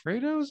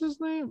 Alfredo is his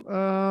name.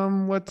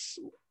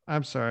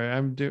 I'm sorry,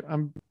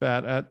 I'm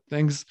bad at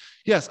things.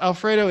 Yes,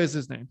 Alfredo is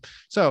his name.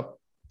 So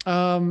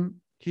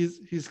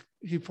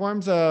he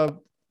forms a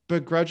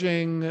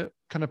begrudging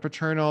kind of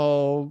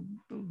paternal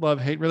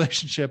love-hate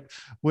relationship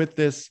with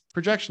this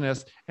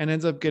projectionist and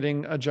ends up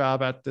getting a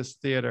job at this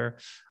theater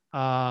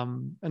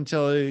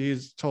until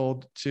he's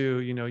told to,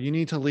 you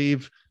need to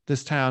leave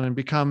this town and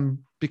become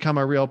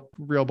a real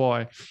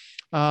boy,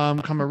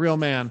 become a real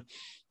man.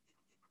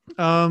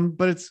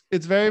 But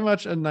it's very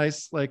much a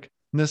nice, like,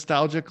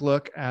 nostalgic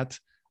look at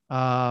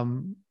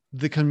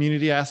the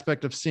community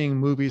aspect of seeing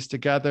movies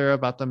together,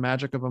 about the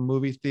magic of a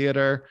movie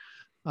theater,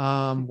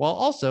 while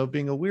also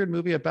being a weird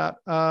movie about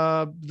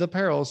the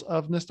perils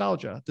of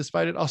nostalgia,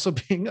 despite it also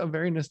being a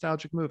very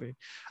nostalgic movie.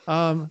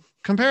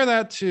 Compare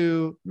that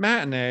to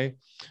Matinee,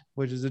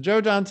 which is a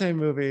Joe Dante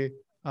movie,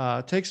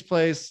 takes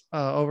place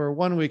over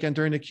one weekend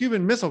during the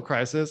Cuban Missile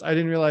Crisis. I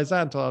didn't realize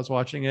that until I was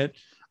watching it,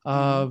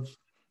 of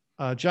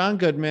John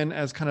Goodman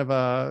as kind of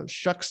a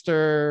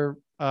shuckster,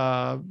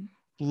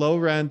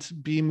 low-rent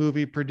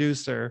B-movie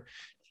producer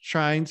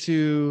trying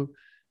to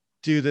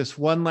do this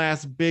one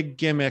last big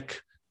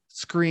gimmick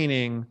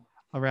screening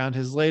around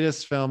his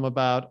latest film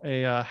about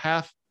a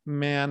half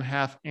man,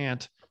 half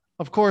ant,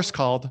 of course,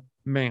 called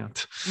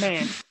Mant.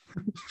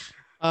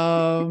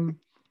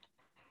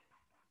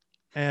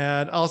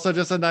 And also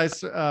just a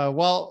nice,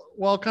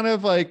 while kind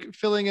of like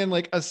filling in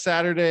like a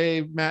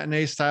Saturday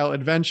matinee style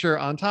adventure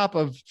on top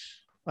of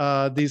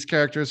these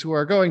characters who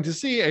are going to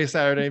see a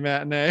Saturday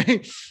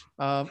matinee.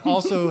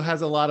 Also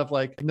has a lot of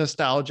like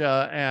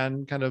nostalgia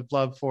and kind of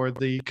love for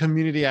the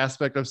community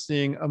aspect of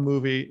seeing a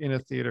movie in a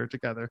theater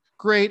together.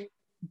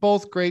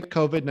 Both great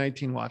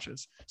COVID-19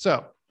 watches.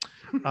 So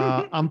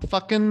I'm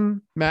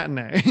fucking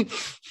Matinee.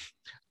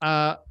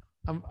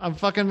 I'm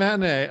fucking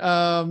Matinee.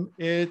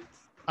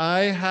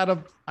 I had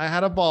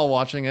a ball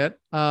watching it.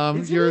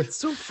 Isn't it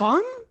so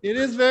fun? It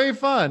is very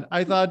fun.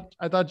 I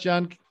thought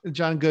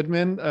John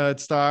Goodman,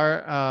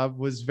 star,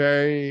 was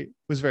very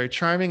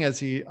charming, as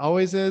he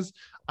always is.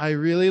 I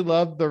really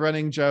loved the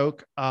running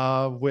joke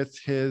with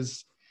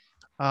his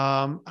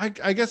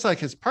I guess like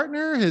his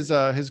partner,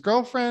 his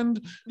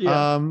girlfriend.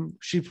 Yeah.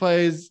 She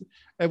plays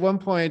at one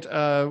point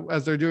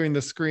as they're doing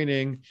the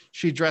screening,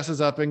 she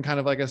dresses up in kind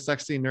of like a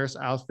sexy nurse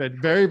outfit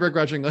very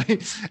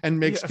begrudgingly and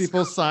makes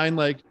people sign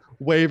like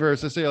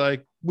waivers to say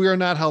like, we are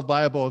not held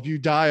liable if you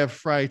die of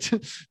fright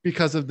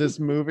because of this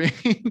movie.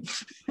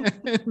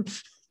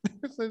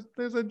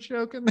 There's a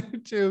joke in there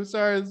too.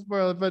 Sorry to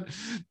spoil it, but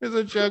there's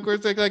a joke where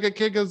it's like a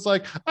kid goes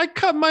like, I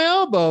cut my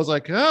elbow. I was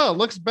like, oh, it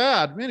looks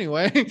bad.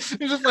 Anyway, it's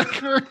just like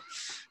her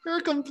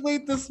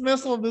complete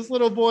dismissal of this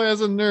little boy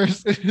as a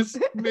nurse. It just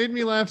made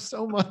me laugh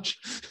so much.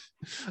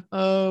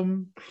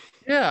 It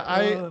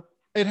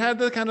had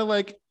the kind of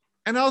like,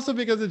 and also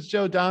because it's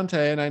Joe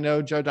Dante, and I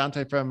know Joe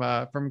Dante from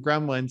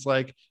Gremlins,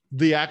 like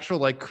the actual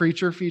like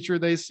creature feature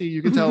they see,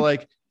 you can tell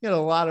like he had a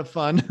lot of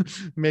fun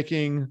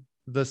making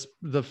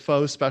the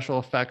faux special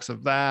effects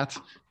of that.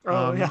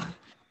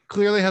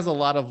 Clearly has a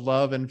lot of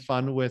love and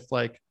fun with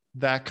like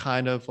that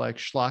kind of like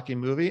schlocky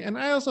movie. And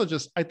I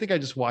think I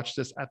just watched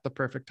this at the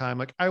perfect time.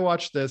 Like I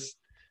watched this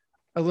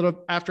a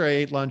little after I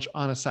ate lunch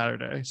on a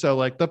Saturday, so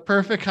like the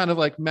perfect kind of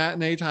like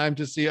matinee time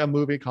to see a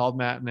movie called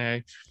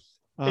Matinee.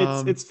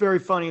 It's very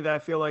funny that I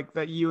feel like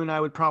that you and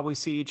I would probably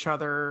see each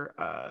other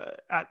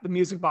at the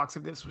Music Box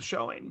if this was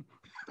showing.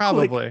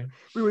 Probably. Like,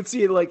 we would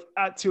see it like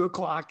at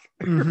 2:00.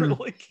 Mm-hmm.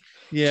 Like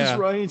just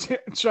running into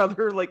each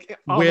other like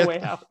on the way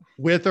out.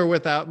 With or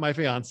without my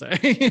fiance.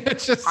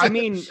 It's just, I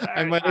mean,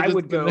 I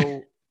would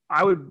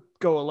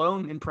go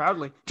alone and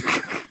proudly.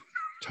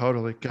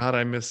 Totally. God,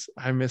 I miss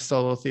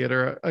solo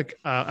theater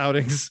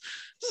outings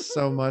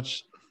so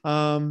much.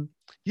 I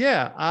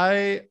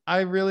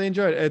really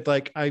enjoyed it.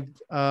 Like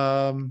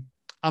I'm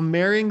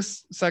marrying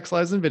Sex,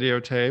 Lies, and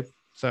Videotape.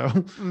 So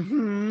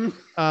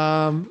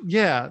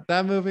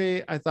that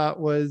movie I thought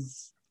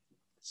was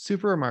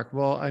super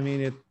remarkable. I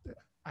mean,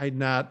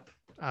 I'd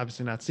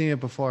obviously not seen it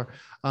before,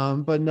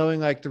 but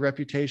knowing like the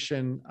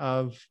reputation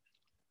of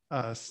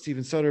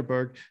Steven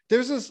Soderbergh,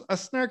 there's a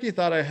snarky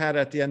thought I had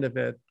at the end of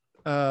it.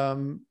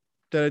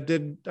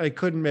 that I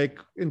couldn't make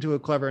into a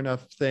clever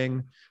enough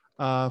thing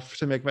to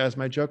make as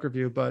my joke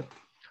review, but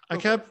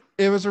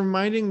it was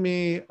reminding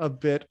me a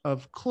bit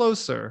of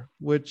Closer,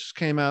 which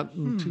came out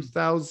in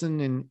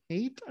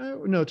 2008.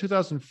 No,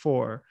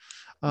 2004.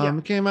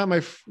 It came out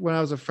when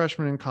I was a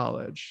freshman in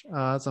college.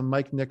 It's a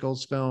Mike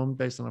Nichols film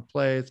based on a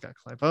play. It's got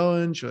Clive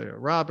Owen, Julia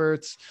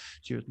Roberts,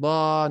 Jude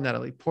Law,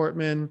 Natalie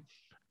Portman,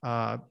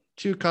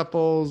 two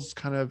couples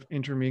kind of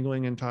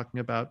intermingling and talking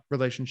about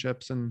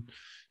relationships and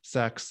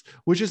sex,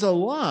 which is a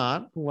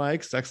lot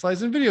like Sex,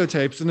 Lies, and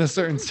Videotapes in a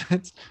certain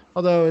sense,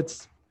 although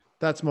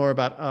that's more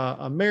about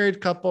a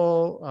married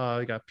couple.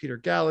 You got Peter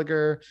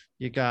Gallagher,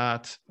 you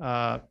got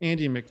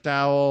Andie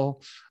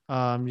MacDowell,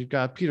 you've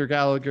got Peter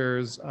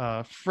Gallagher's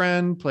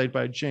friend played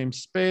by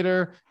James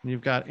Spader, and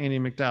you've got Andie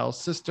MacDowell's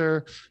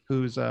sister,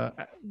 whose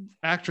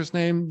actress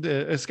name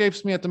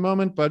escapes me at the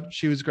moment, but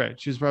she was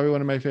great. She's probably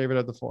one of my favorite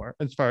of the four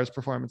as far as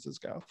performances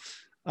go.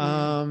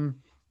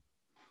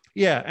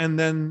 Yeah, and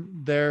then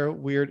their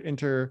weird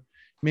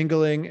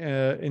intermingling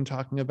in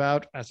talking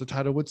about, as the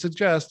title would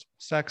suggest,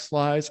 sex,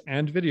 lies,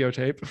 and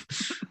videotape.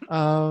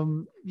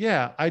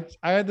 Yeah, I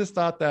had this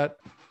thought that,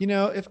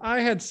 if I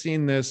had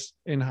seen this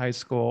in high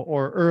school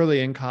or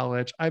early in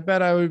college, I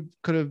bet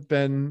could have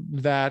been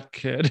that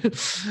kid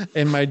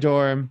in my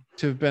dorm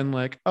to have been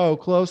like, oh,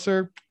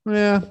 Closer,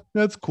 yeah,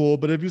 that's cool,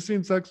 but have you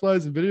seen Sex,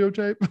 Lies, and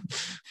Videotape?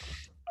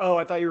 Oh,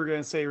 I thought you were going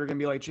to say you were going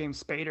to be like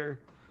James Spader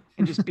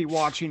and just be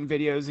watching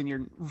videos in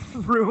your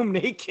room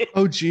naked.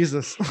 Oh,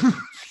 Jesus.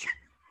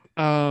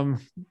 Yeah, I'm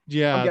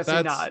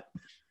guessing not.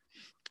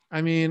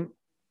 I mean,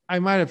 I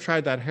might have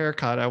tried that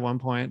haircut at one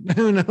point.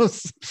 Who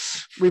knows?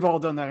 We've all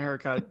done that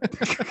haircut.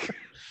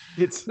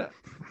 It's a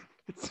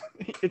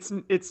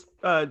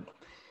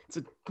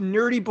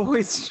nerdy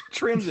boys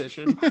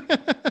transition.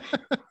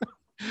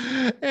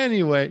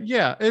 Anyway,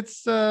 yeah,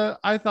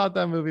 I thought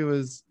that movie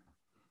was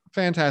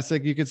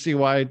fantastic. You could see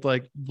why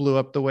it blew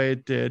up the way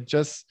it did,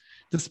 just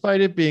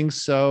despite it being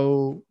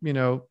so,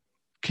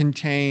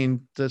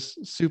 contained, this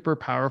super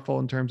powerful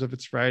in terms of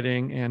its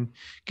writing and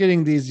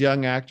getting these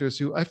young actors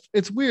who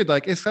it's weird,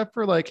 except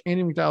for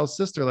Andie MacDowell's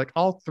sister,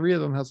 all three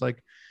of them has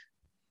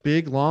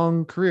big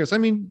long careers. I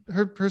mean,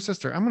 her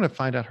sister, I'm gonna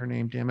find out her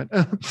name, damn it.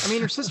 I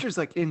mean, her sister's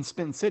in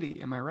Spin City,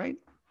 am I right?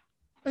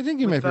 I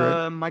think you might be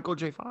right. Michael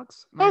J.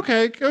 Fox.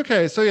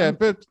 Okay, so yeah,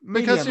 but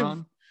because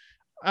wrong.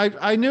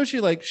 I know she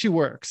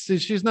works.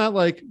 She's not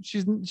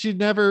she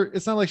never,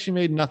 it's not like she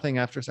made nothing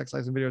after Sex,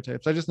 Lies, and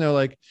Videotapes. I just know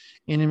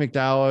Andie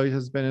MacDowell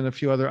has been in a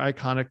few other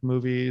iconic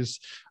movies.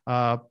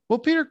 Well,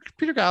 Peter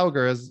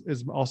Gallagher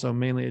is also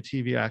mainly a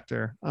TV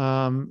actor.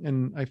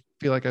 And I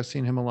feel like I've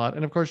seen him a lot.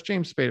 And of course,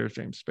 James Spader's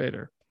James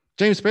Spader.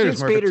 James Spader's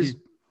more of a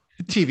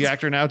TV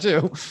actor now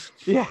too.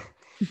 Yeah.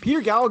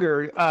 Peter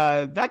Gallagher,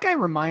 that guy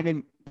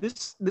reminded,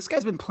 this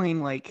guy's been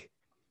playing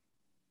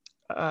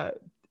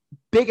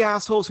big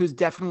assholes who's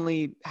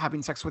definitely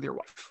having sex with your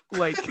wife.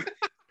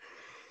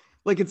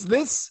 It's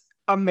this,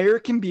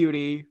 American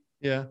Beauty.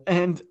 Yeah.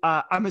 And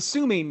I'm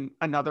assuming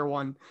another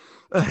one.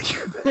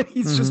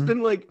 He's just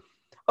been the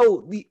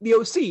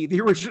OC,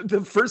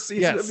 the first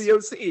season of the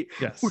OC.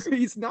 Yes. Where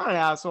he's not an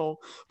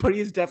asshole, but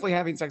he's definitely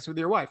having sex with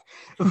your wife.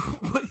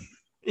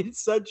 It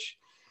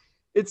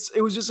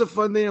was just a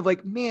fun thing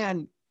of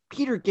man,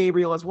 Peter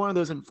Gabriel has one of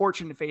those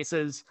unfortunate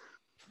faces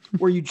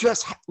where you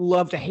just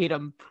love to hate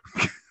him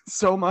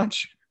so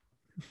much.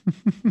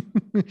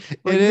 He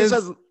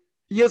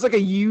has a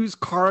used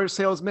car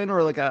salesman or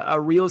a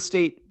real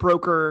estate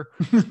broker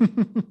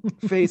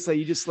face that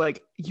you just I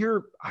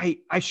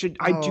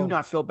do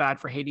not feel bad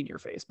for hating your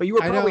face, but you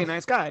were probably a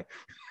nice guy.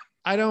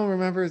 I don't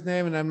remember his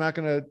name, and I'm not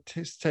going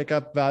to take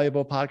up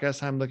valuable podcast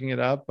time looking it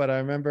up, but I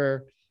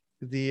remember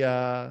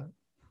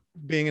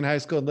being in high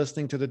school and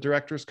listening to the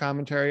director's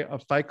commentary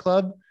of Fight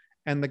Club,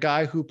 and the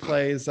guy who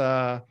plays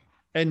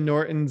Ed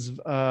Norton's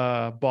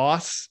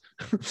boss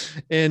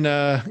in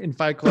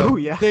Fight Club. Oh,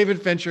 yeah.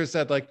 David Fincher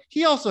said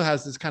he also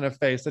has this kind of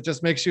face that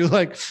just makes you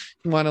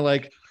want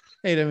to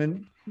hate him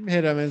and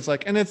hit him. And it's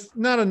and it's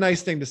not a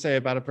nice thing to say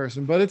about a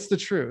person, but it's the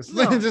truth.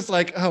 No. It's just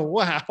oh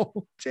wow,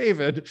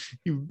 David,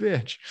 you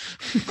bitch.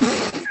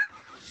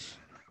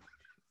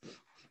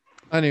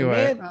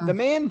 Anyway, the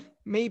man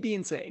may be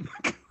insane.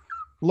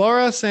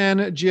 Laura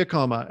San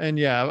Giacomo, and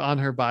yeah, on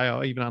her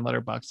bio, even on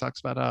Letterboxd,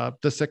 talks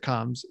about the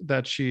sitcoms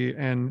that she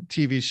and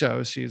TV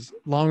shows,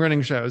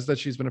 long-running shows that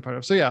she's been a part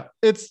of. So yeah,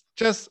 it's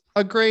just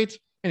a great.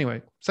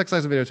 Anyway, Sex,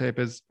 Lies, and Videotape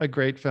is a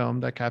great film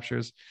that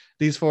captures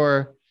these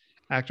four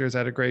actors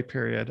at a great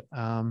period.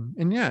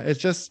 And yeah,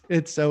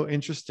 it's so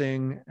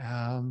interesting,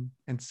 and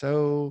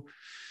so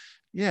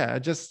yeah,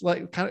 just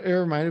it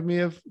reminded me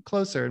of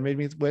Closer and made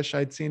me wish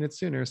I'd seen it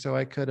sooner, so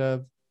I could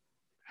have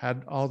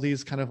had all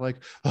these kind of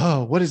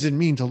oh, what does it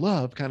mean to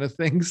love kind of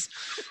things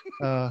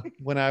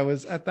when I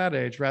was at that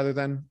age rather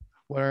than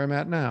where I'm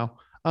at now,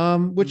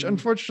 which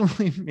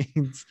unfortunately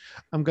means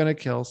I'm going to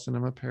kill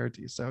Cinema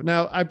Paradiso.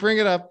 Now, I bring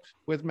it up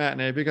with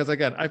Matinee because,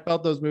 again, I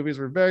felt those movies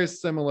were very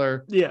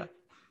similar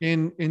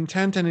in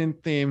intent and in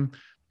theme,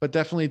 but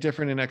definitely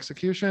different in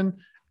execution.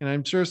 And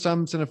I'm sure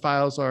some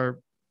cinephiles are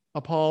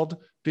appalled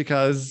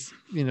because,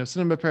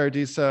 Cinema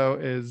Paradiso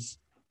is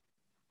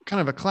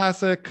kind of a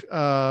classic,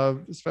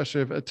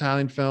 especially of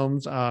Italian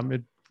films.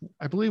 It,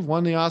 I believe,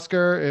 won the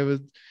Oscar.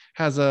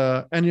 Has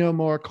a Ennio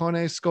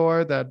Morricone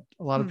score that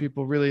a lot of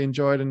people really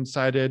enjoyed and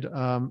cited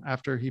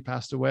after he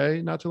passed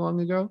away not too long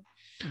ago.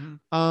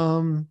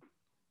 And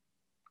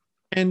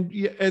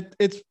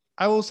it's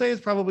I will say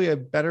it's probably a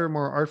better,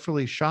 more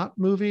artfully shot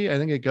movie. I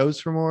think it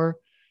goes for more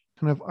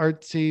kind of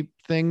artsy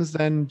things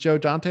than Joe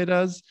Dante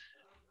does,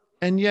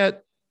 and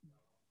yet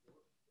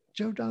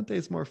Joe Dante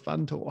is more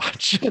fun to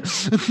watch.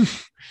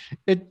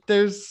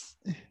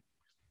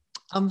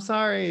 I'm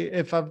sorry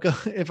if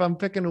I'm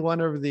picking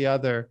one over the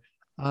other.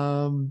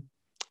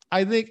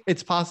 I think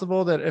it's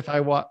possible that if I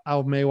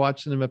may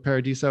watch Cinema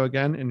Paradiso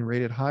again and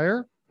rate it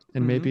higher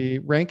and maybe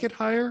rank it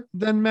higher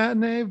than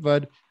Matinee.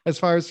 But as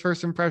far as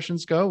first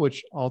impressions go,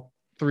 which all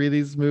three of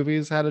these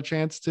movies had a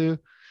chance to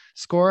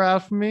score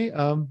out for me,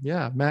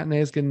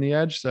 Matinee is getting the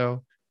edge.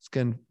 So it's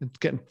getting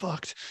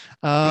fucked.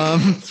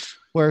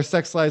 Where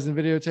Sex, Lies, and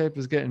Videotape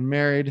is getting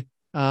married.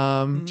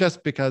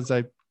 Just because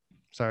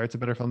sorry, it's a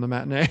better film than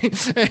Matinee.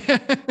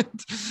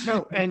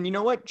 No, and you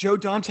know what? Joe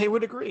Dante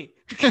would agree.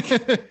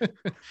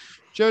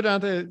 Joe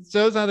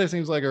Dante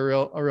seems like a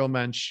real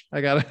mensch, I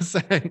gotta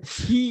say.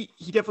 He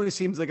definitely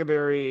seems like a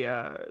very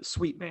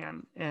sweet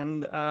man,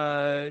 and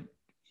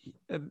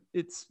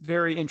it's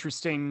very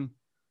interesting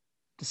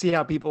to see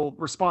how people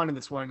respond to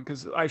this one,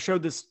 because I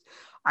showed this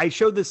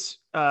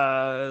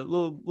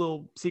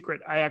little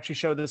secret. I actually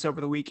showed this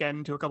over the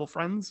weekend to a couple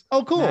friends.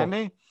 Oh, cool.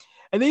 Matinee,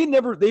 and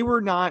they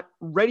were not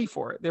ready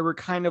for it. They were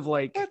kind of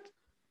like,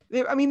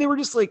 they were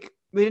just like,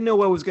 they didn't know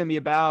what it was going to be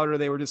about, or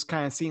they were just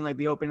kind of seeing like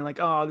the opening, like,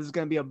 oh, this is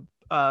going to be a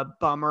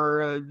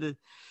bummer.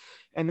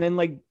 And then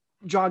like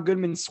John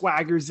Goodman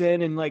swaggers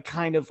in and like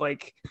kind of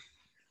like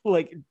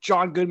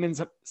John Goodman's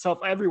self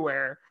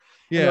everywhere.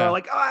 Yeah. And they're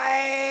like, oh,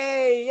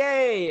 hey,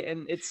 yay.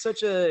 And it's I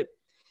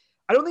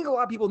don't think a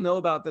lot of people know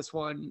about this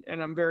one.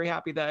 And I'm very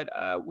happy that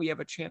we have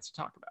a chance to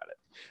talk about it.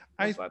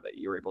 I'm glad that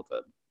you were able to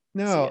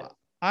see it.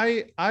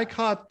 I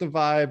caught the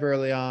vibe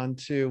early on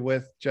too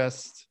with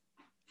just,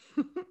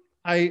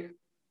 I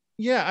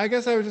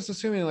guess I was just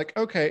assuming like,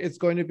 okay, it's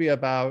going to be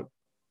about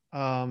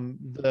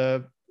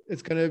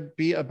it's going to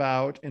be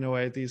about, in a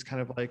way, these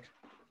kind of like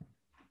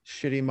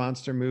shitty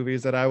monster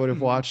movies that I would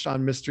have watched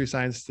on Mystery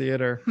Science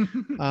Theater.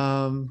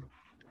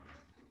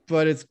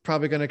 But it's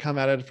probably going to come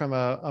at it from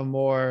a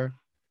more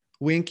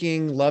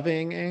winking,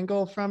 loving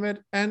angle from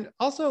it. And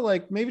also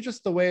like maybe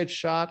just the way it's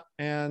shot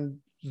and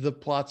the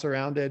plots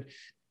around it.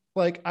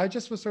 Like, I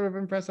just was sort of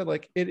impressed that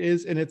like it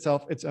is in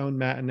itself its own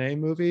matinee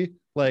movie.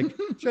 Like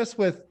just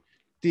with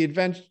the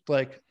adventure,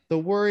 like the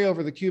worry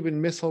over the Cuban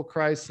Missile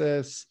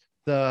Crisis,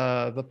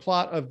 the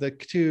plot of the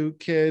two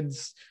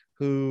kids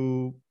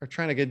who are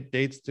trying to get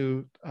dates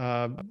to,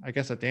 I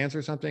guess, a dance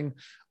or something.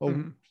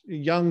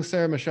 Young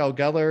Sarah Michelle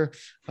Gellar.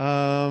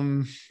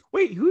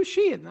 Wait, who is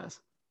she in this?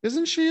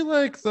 Isn't she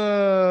like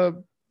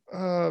the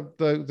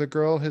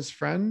girl his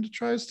friend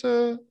tries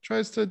to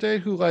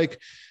date,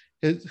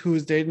 who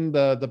is dating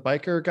the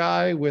biker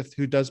guy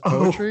who does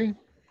poetry?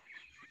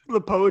 The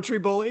poetry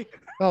bully.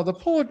 Oh, the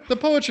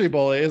poetry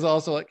bully is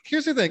also like,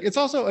 here's the thing, it's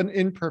also an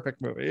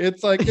imperfect movie.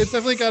 It's like, it's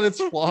definitely got its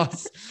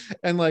flaws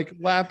and like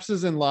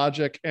lapses in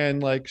logic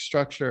and like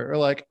structure, or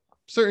like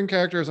certain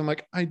characters I'm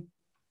like, I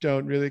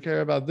don't really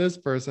care about this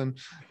person.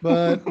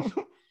 But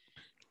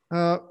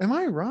am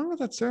I wrong with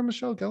that Sarah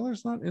Michelle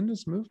Gellar's not in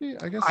this movie?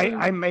 I guess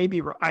I may be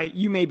right.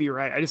 You may be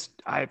right.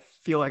 I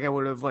feel like I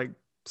would have like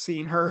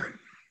seen her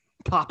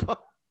pop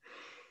up.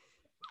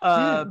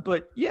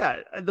 But yeah,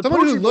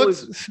 someone who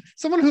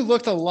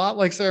looked a lot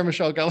like Sarah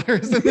Michelle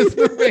Gellar is in this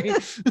movie.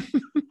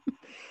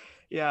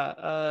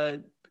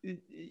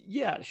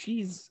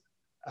 She's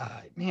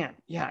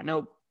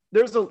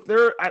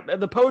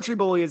the poetry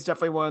bully is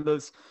definitely one of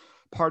those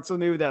parts of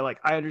the movie that like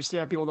I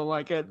understand people don't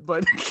like it,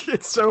 but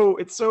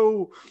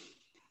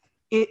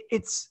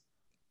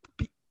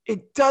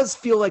it does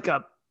feel like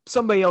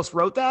somebody else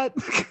wrote that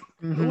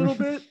a little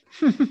bit.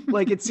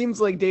 Like it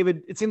seems like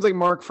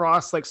Mark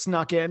Frost like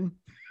snuck in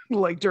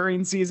like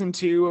during season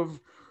 2 of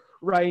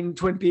writing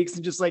Twin Peaks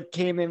and just like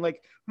came in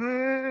like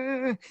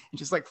and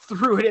just like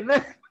threw it in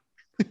there.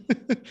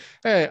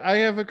 Hey, I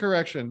have a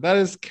correction. That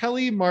is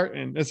Kelly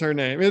Martin is her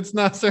name. It's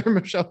not Sarah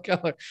Michelle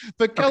Gellar,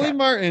 but Kelly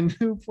Martin,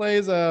 who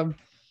plays the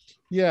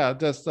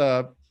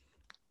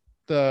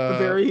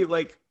very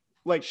like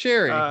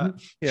Sherry.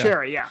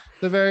 Sherry, yeah.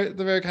 The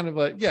very kind of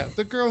like,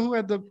 the girl who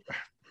had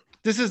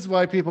this is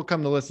why people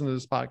come to listen to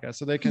this podcast,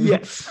 so they can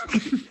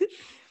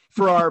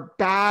for our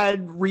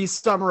bad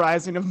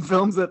re-summarizing of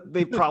films that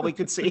they probably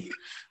could see.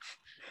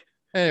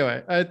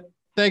 Anyway,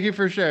 thank you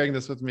for sharing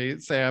this with me,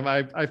 Sam.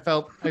 I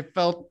felt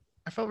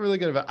really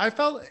good about it. I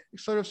felt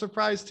sort of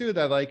surprised too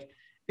that like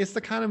it's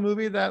the kind of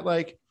movie that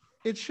like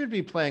it should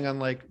be playing on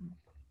like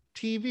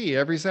TV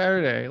every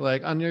Saturday,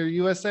 like on your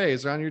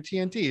USAs or on your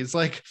TNTs,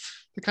 like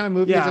the kind of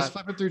movie you just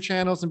flip it through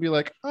channels and be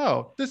like,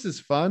 oh, this is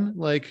fun.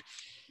 Like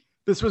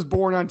this was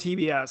born on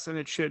TBS and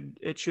it should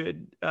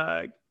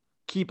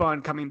keep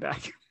on coming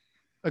back.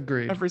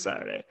 Agreed. every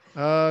Saturday.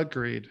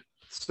 Agreed.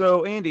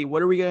 So, Andy,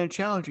 what are we going to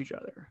challenge each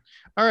other?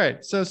 All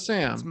right. So That's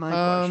Sam, my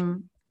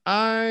question.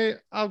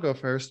 I'll go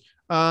first.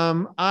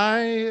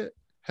 I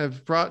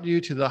have brought you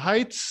to the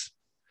heights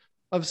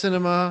of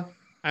cinema.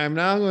 I am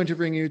now going to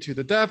bring you to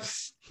the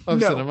depths of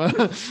No.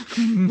 cinema.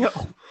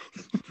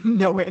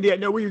 No, Andy, I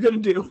know what you're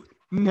going to do.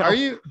 No. Are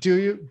you?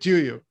 Do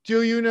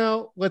you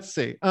know? Let's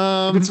see.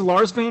 If it's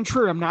Lars Van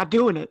Trier, I'm not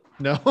doing it.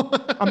 No,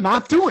 I'm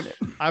not doing it.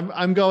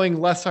 I'm going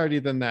less hardy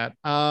than that.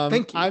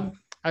 Thank you.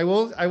 I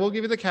will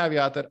give you the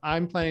caveat that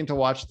I'm planning to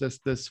watch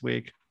this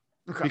week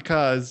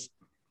because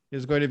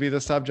it's going to be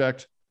the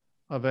subject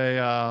of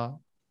a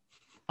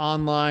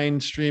online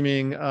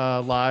streaming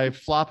live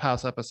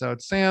Flophouse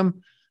episode.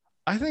 Sam,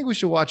 I think we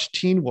should watch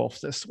Teen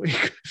Wolf this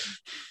week.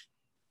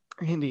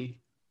 Andy,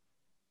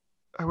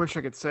 I wish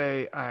I could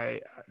say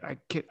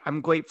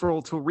I'm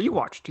grateful to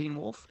rewatch Teen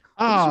Wolf.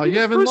 Oh, you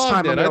haven't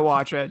loved it. I'm gonna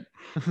watch it.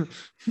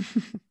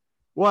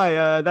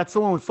 Why? That's the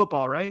one with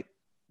football, right?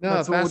 No,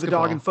 that's the one with the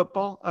dog and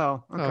football.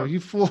 Oh, okay. Oh, you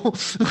fool!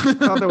 I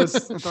thought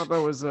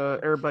that was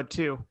Air Bud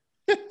 2.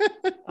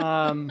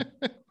 All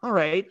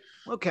right,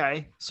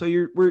 okay. So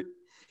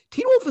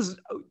Teen Wolf is.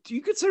 Do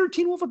you consider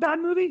Teen Wolf a bad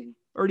movie,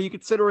 or do you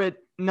consider it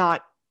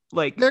not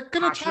like they're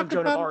gonna Passion talk of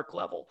Joan about of Arc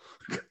level?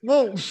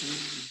 Well,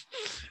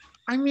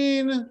 I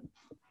mean,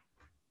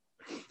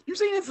 you're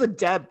saying it's the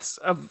depths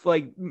of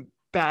like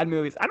bad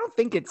movies. I don't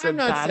think it's. I'm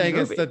not saying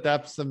movie. it's the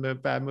depths of a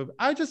bad movie.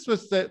 I just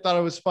thought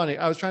it was funny.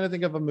 I was trying to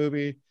think of a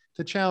movie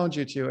to challenge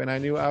you to, and I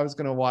knew I was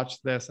going to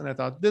watch this, and I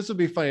thought this would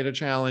be funny to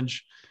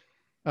challenge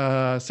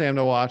Sam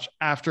to watch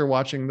after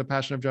watching The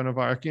Passion of Joan of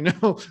Arc. You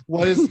know,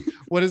 what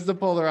is the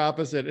polar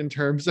opposite in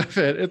terms of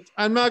it?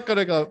 I'm not going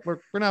to go.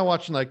 We're not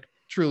watching like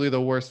truly the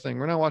worst thing.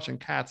 We're not watching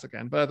Cats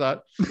again. But I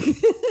thought,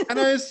 and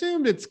I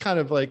assumed it's kind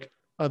of like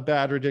a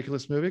bad,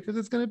 ridiculous movie because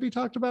it's going to be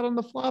talked about on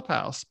the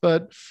Flophouse.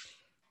 But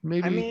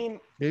maybe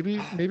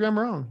I'm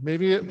wrong.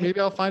 Maybe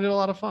I'll find it a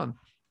lot of fun.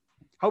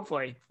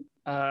 Hopefully,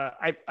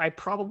 I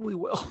probably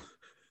will.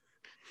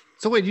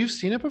 So wait, you've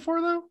seen it before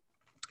though?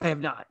 I have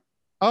not.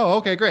 Oh,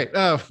 okay, great.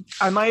 Oh,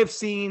 I might have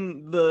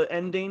seen the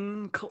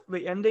ending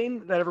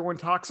that everyone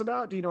talks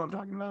about. Do you know what I'm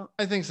talking about?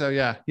 I think so.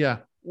 Yeah.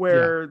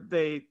 Where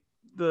do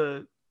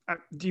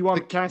you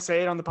want? Can I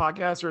say it on the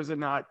podcast, or is it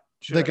not?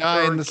 The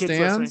guy in the stands.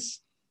 Listening?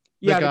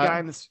 Yeah, the guy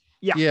in this.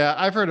 Yeah. Yeah,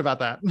 I've heard about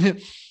that.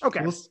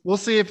 Okay. We'll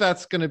see if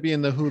that's going to be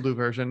in the Hulu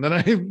version that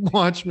I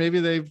watched.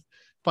 Maybe they've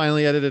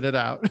finally edited it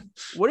out.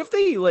 What if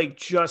they like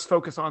just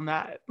focus on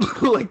that?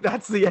 Like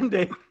that's the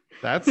ending.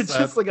 It's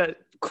just like a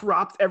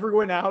cropped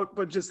everyone out,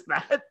 but just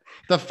that.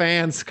 The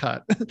fans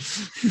cut.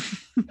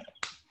 This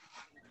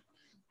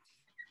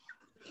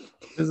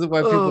is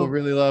what people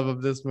really love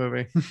of this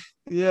movie.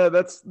 Yeah,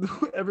 that's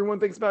everyone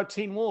thinks about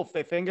Teen Wolf.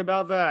 They think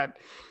about that.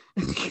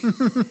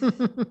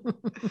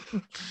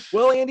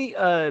 Well, Andy,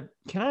 can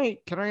I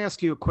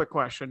ask you a quick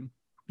question?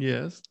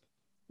 Yes.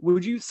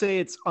 Would you say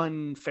it's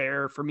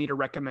unfair for me to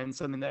recommend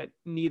something that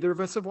neither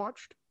of us have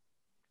watched?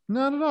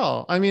 Not at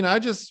all. I mean, I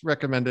just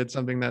recommended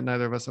something that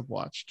neither of us have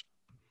watched.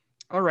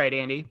 All right,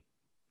 Andy.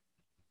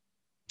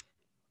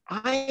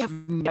 I have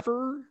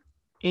never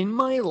in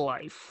my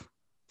life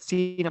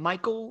seen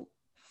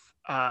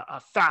a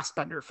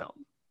Fassbender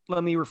film.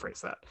 Let me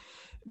rephrase that.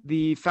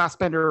 The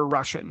Fassbender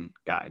Russian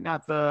guy,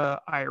 not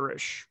the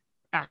Irish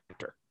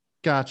actor.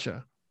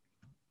 Gotcha.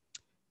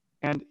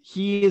 And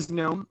he is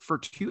known for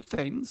two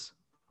things.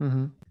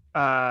 Mm-hmm.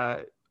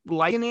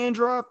 Like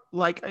Androv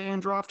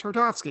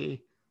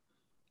Tarkovsky,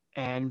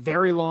 and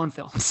very long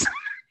films.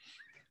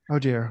 Oh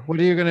dear. What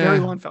are you gonna? Very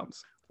long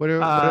films. What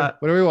are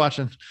we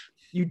watching?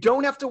 You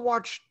don't have to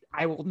watch.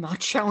 I will not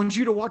challenge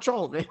you to watch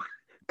all of it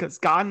because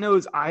God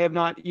knows I have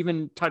not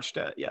even touched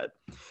it yet.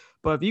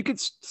 But if you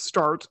could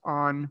start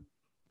on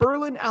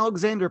Berlin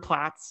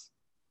Alexanderplatz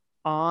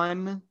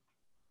on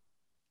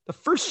the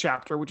first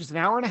chapter, which is an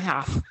hour and a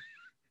half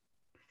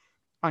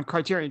on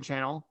Criterion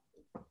Channel.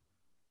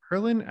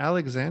 Berlin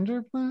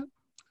Alexanderplatz?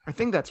 I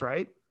think that's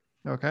right.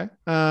 Okay.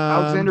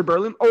 Alexander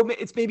Berlin. Oh,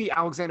 it's maybe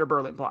Alexander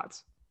Berlin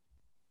Platz.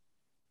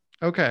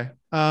 Okay.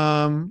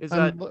 I'm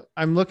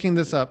looking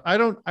this up. I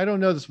don't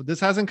know this one. This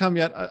hasn't come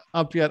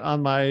up yet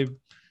on my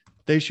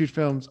They Shoot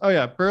Films. Oh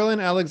yeah, Berlin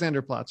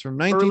Alexanderplatz from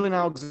Berlin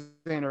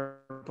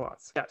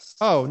Alexanderplatz. Yes.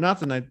 Oh, not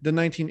the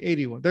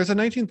 1981. There's a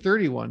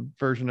 1931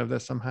 version of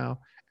this somehow.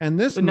 And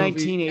this the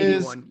movie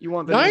 1981. Is you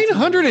want the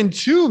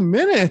 902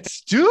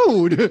 minutes,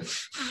 dude.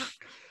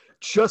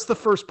 Just the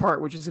first part,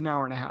 which is an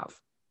hour and a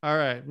half. All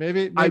right,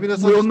 maybe I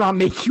this will not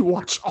make you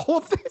watch all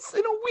of this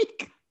in a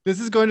week. This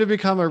is going to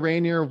become a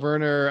Rainier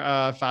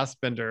Werner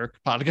Fassbender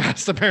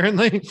podcast,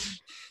 apparently.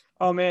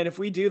 Oh man, if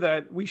we do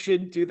that, we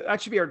should do that.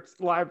 That should be our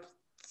live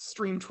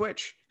stream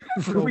Twitch,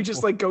 where we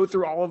just like go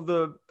through all of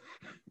the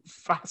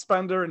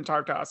Fassbender and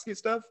Tarkovsky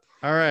stuff.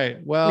 All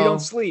right. Well, we don't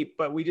sleep,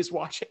 but we just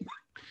watch it.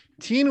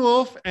 Teen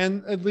Wolf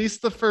and at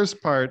least the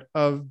first part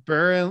of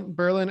Berlin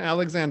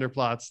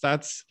Alexanderplatz.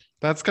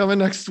 That's coming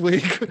next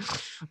week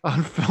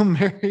on Film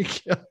Mary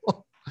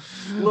Kill.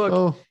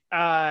 Look,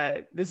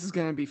 this is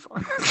gonna be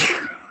fun.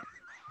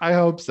 I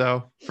hope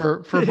so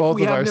for both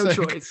we of have our no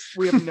sake. choice.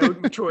 We have no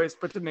choice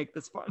but to make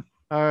this fun.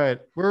 All right.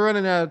 We're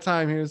running out of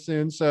time here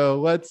soon.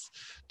 So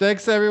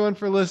thanks everyone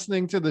for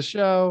listening to the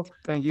show.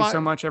 Thank you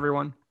so much,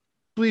 everyone.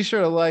 Please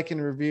sure to like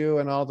and review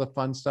and all the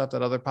fun stuff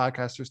that other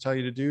podcasters tell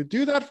you to do.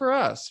 Do that for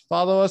us.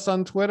 Follow us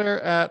on Twitter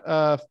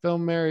at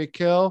Film Mary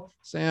Kill.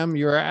 Sam,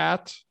 you're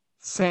at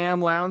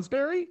Sam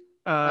Lounsbury.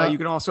 You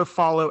can also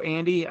follow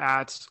Andy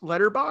at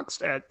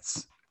Letterboxd at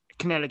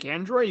Kinetic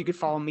Android. You can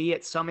follow me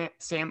at Sam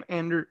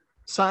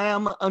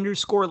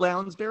underscore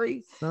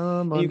Lounsbury.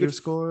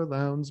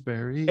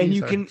 Lounsbury. And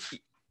you can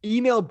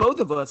email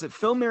both of us at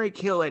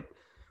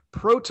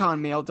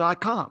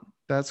filmmarykill@protonmail.com.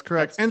 That's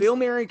correct. That's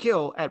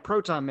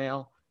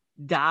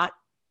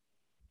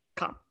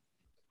filmmarykill@protonmail.com.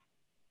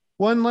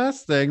 One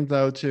last thing,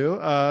 though, too.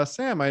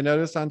 Sam, I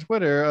noticed on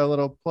Twitter a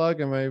little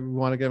plug, and I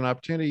want to give an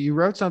opportunity. You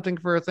wrote something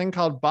for a thing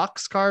called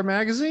Boxcar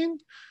Magazine.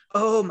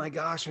 Oh my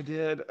gosh, I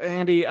did.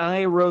 Andy,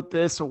 I wrote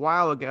this a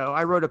while ago.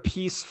 I wrote a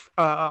piece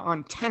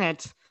on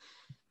Tenet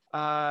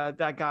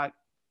that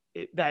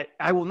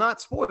I will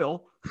not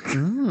spoil,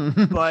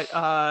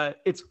 but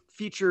it's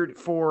featured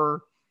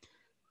for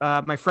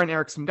my friend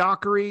Eric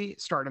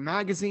Sandakari, Start a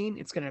Magazine.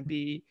 It's going to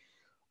be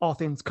all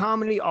things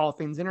comedy, all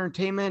things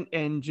entertainment,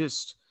 and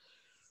just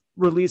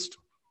released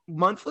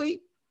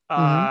monthly.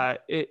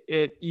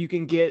 You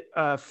can get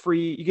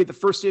you get the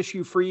first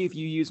issue free if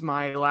you use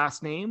my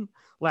last name,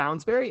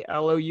 Lounsbury,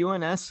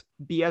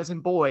 Lounsb as in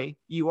boy,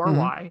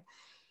 URY.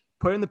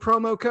 Put in the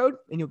promo code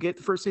and you'll get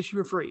the first issue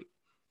for free.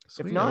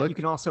 Sweet. If not, you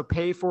can also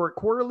pay for it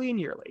quarterly and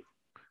yearly.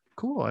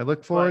 Cool. I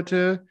look forward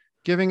to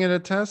giving it a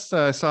test.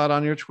 I saw it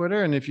on your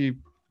Twitter, and if you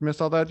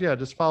missed all that,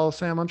 just follow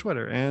Sam on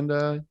Twitter and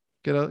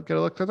get a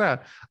look for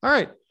that. All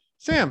right,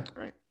 Sam.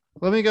 All right.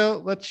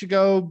 Let you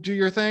go do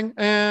your thing,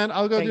 and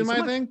I'll go do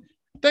my thing.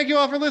 Thank you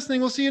all for listening.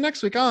 We'll see you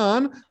next week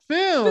on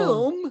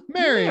Film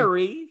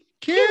Mary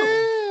Kill.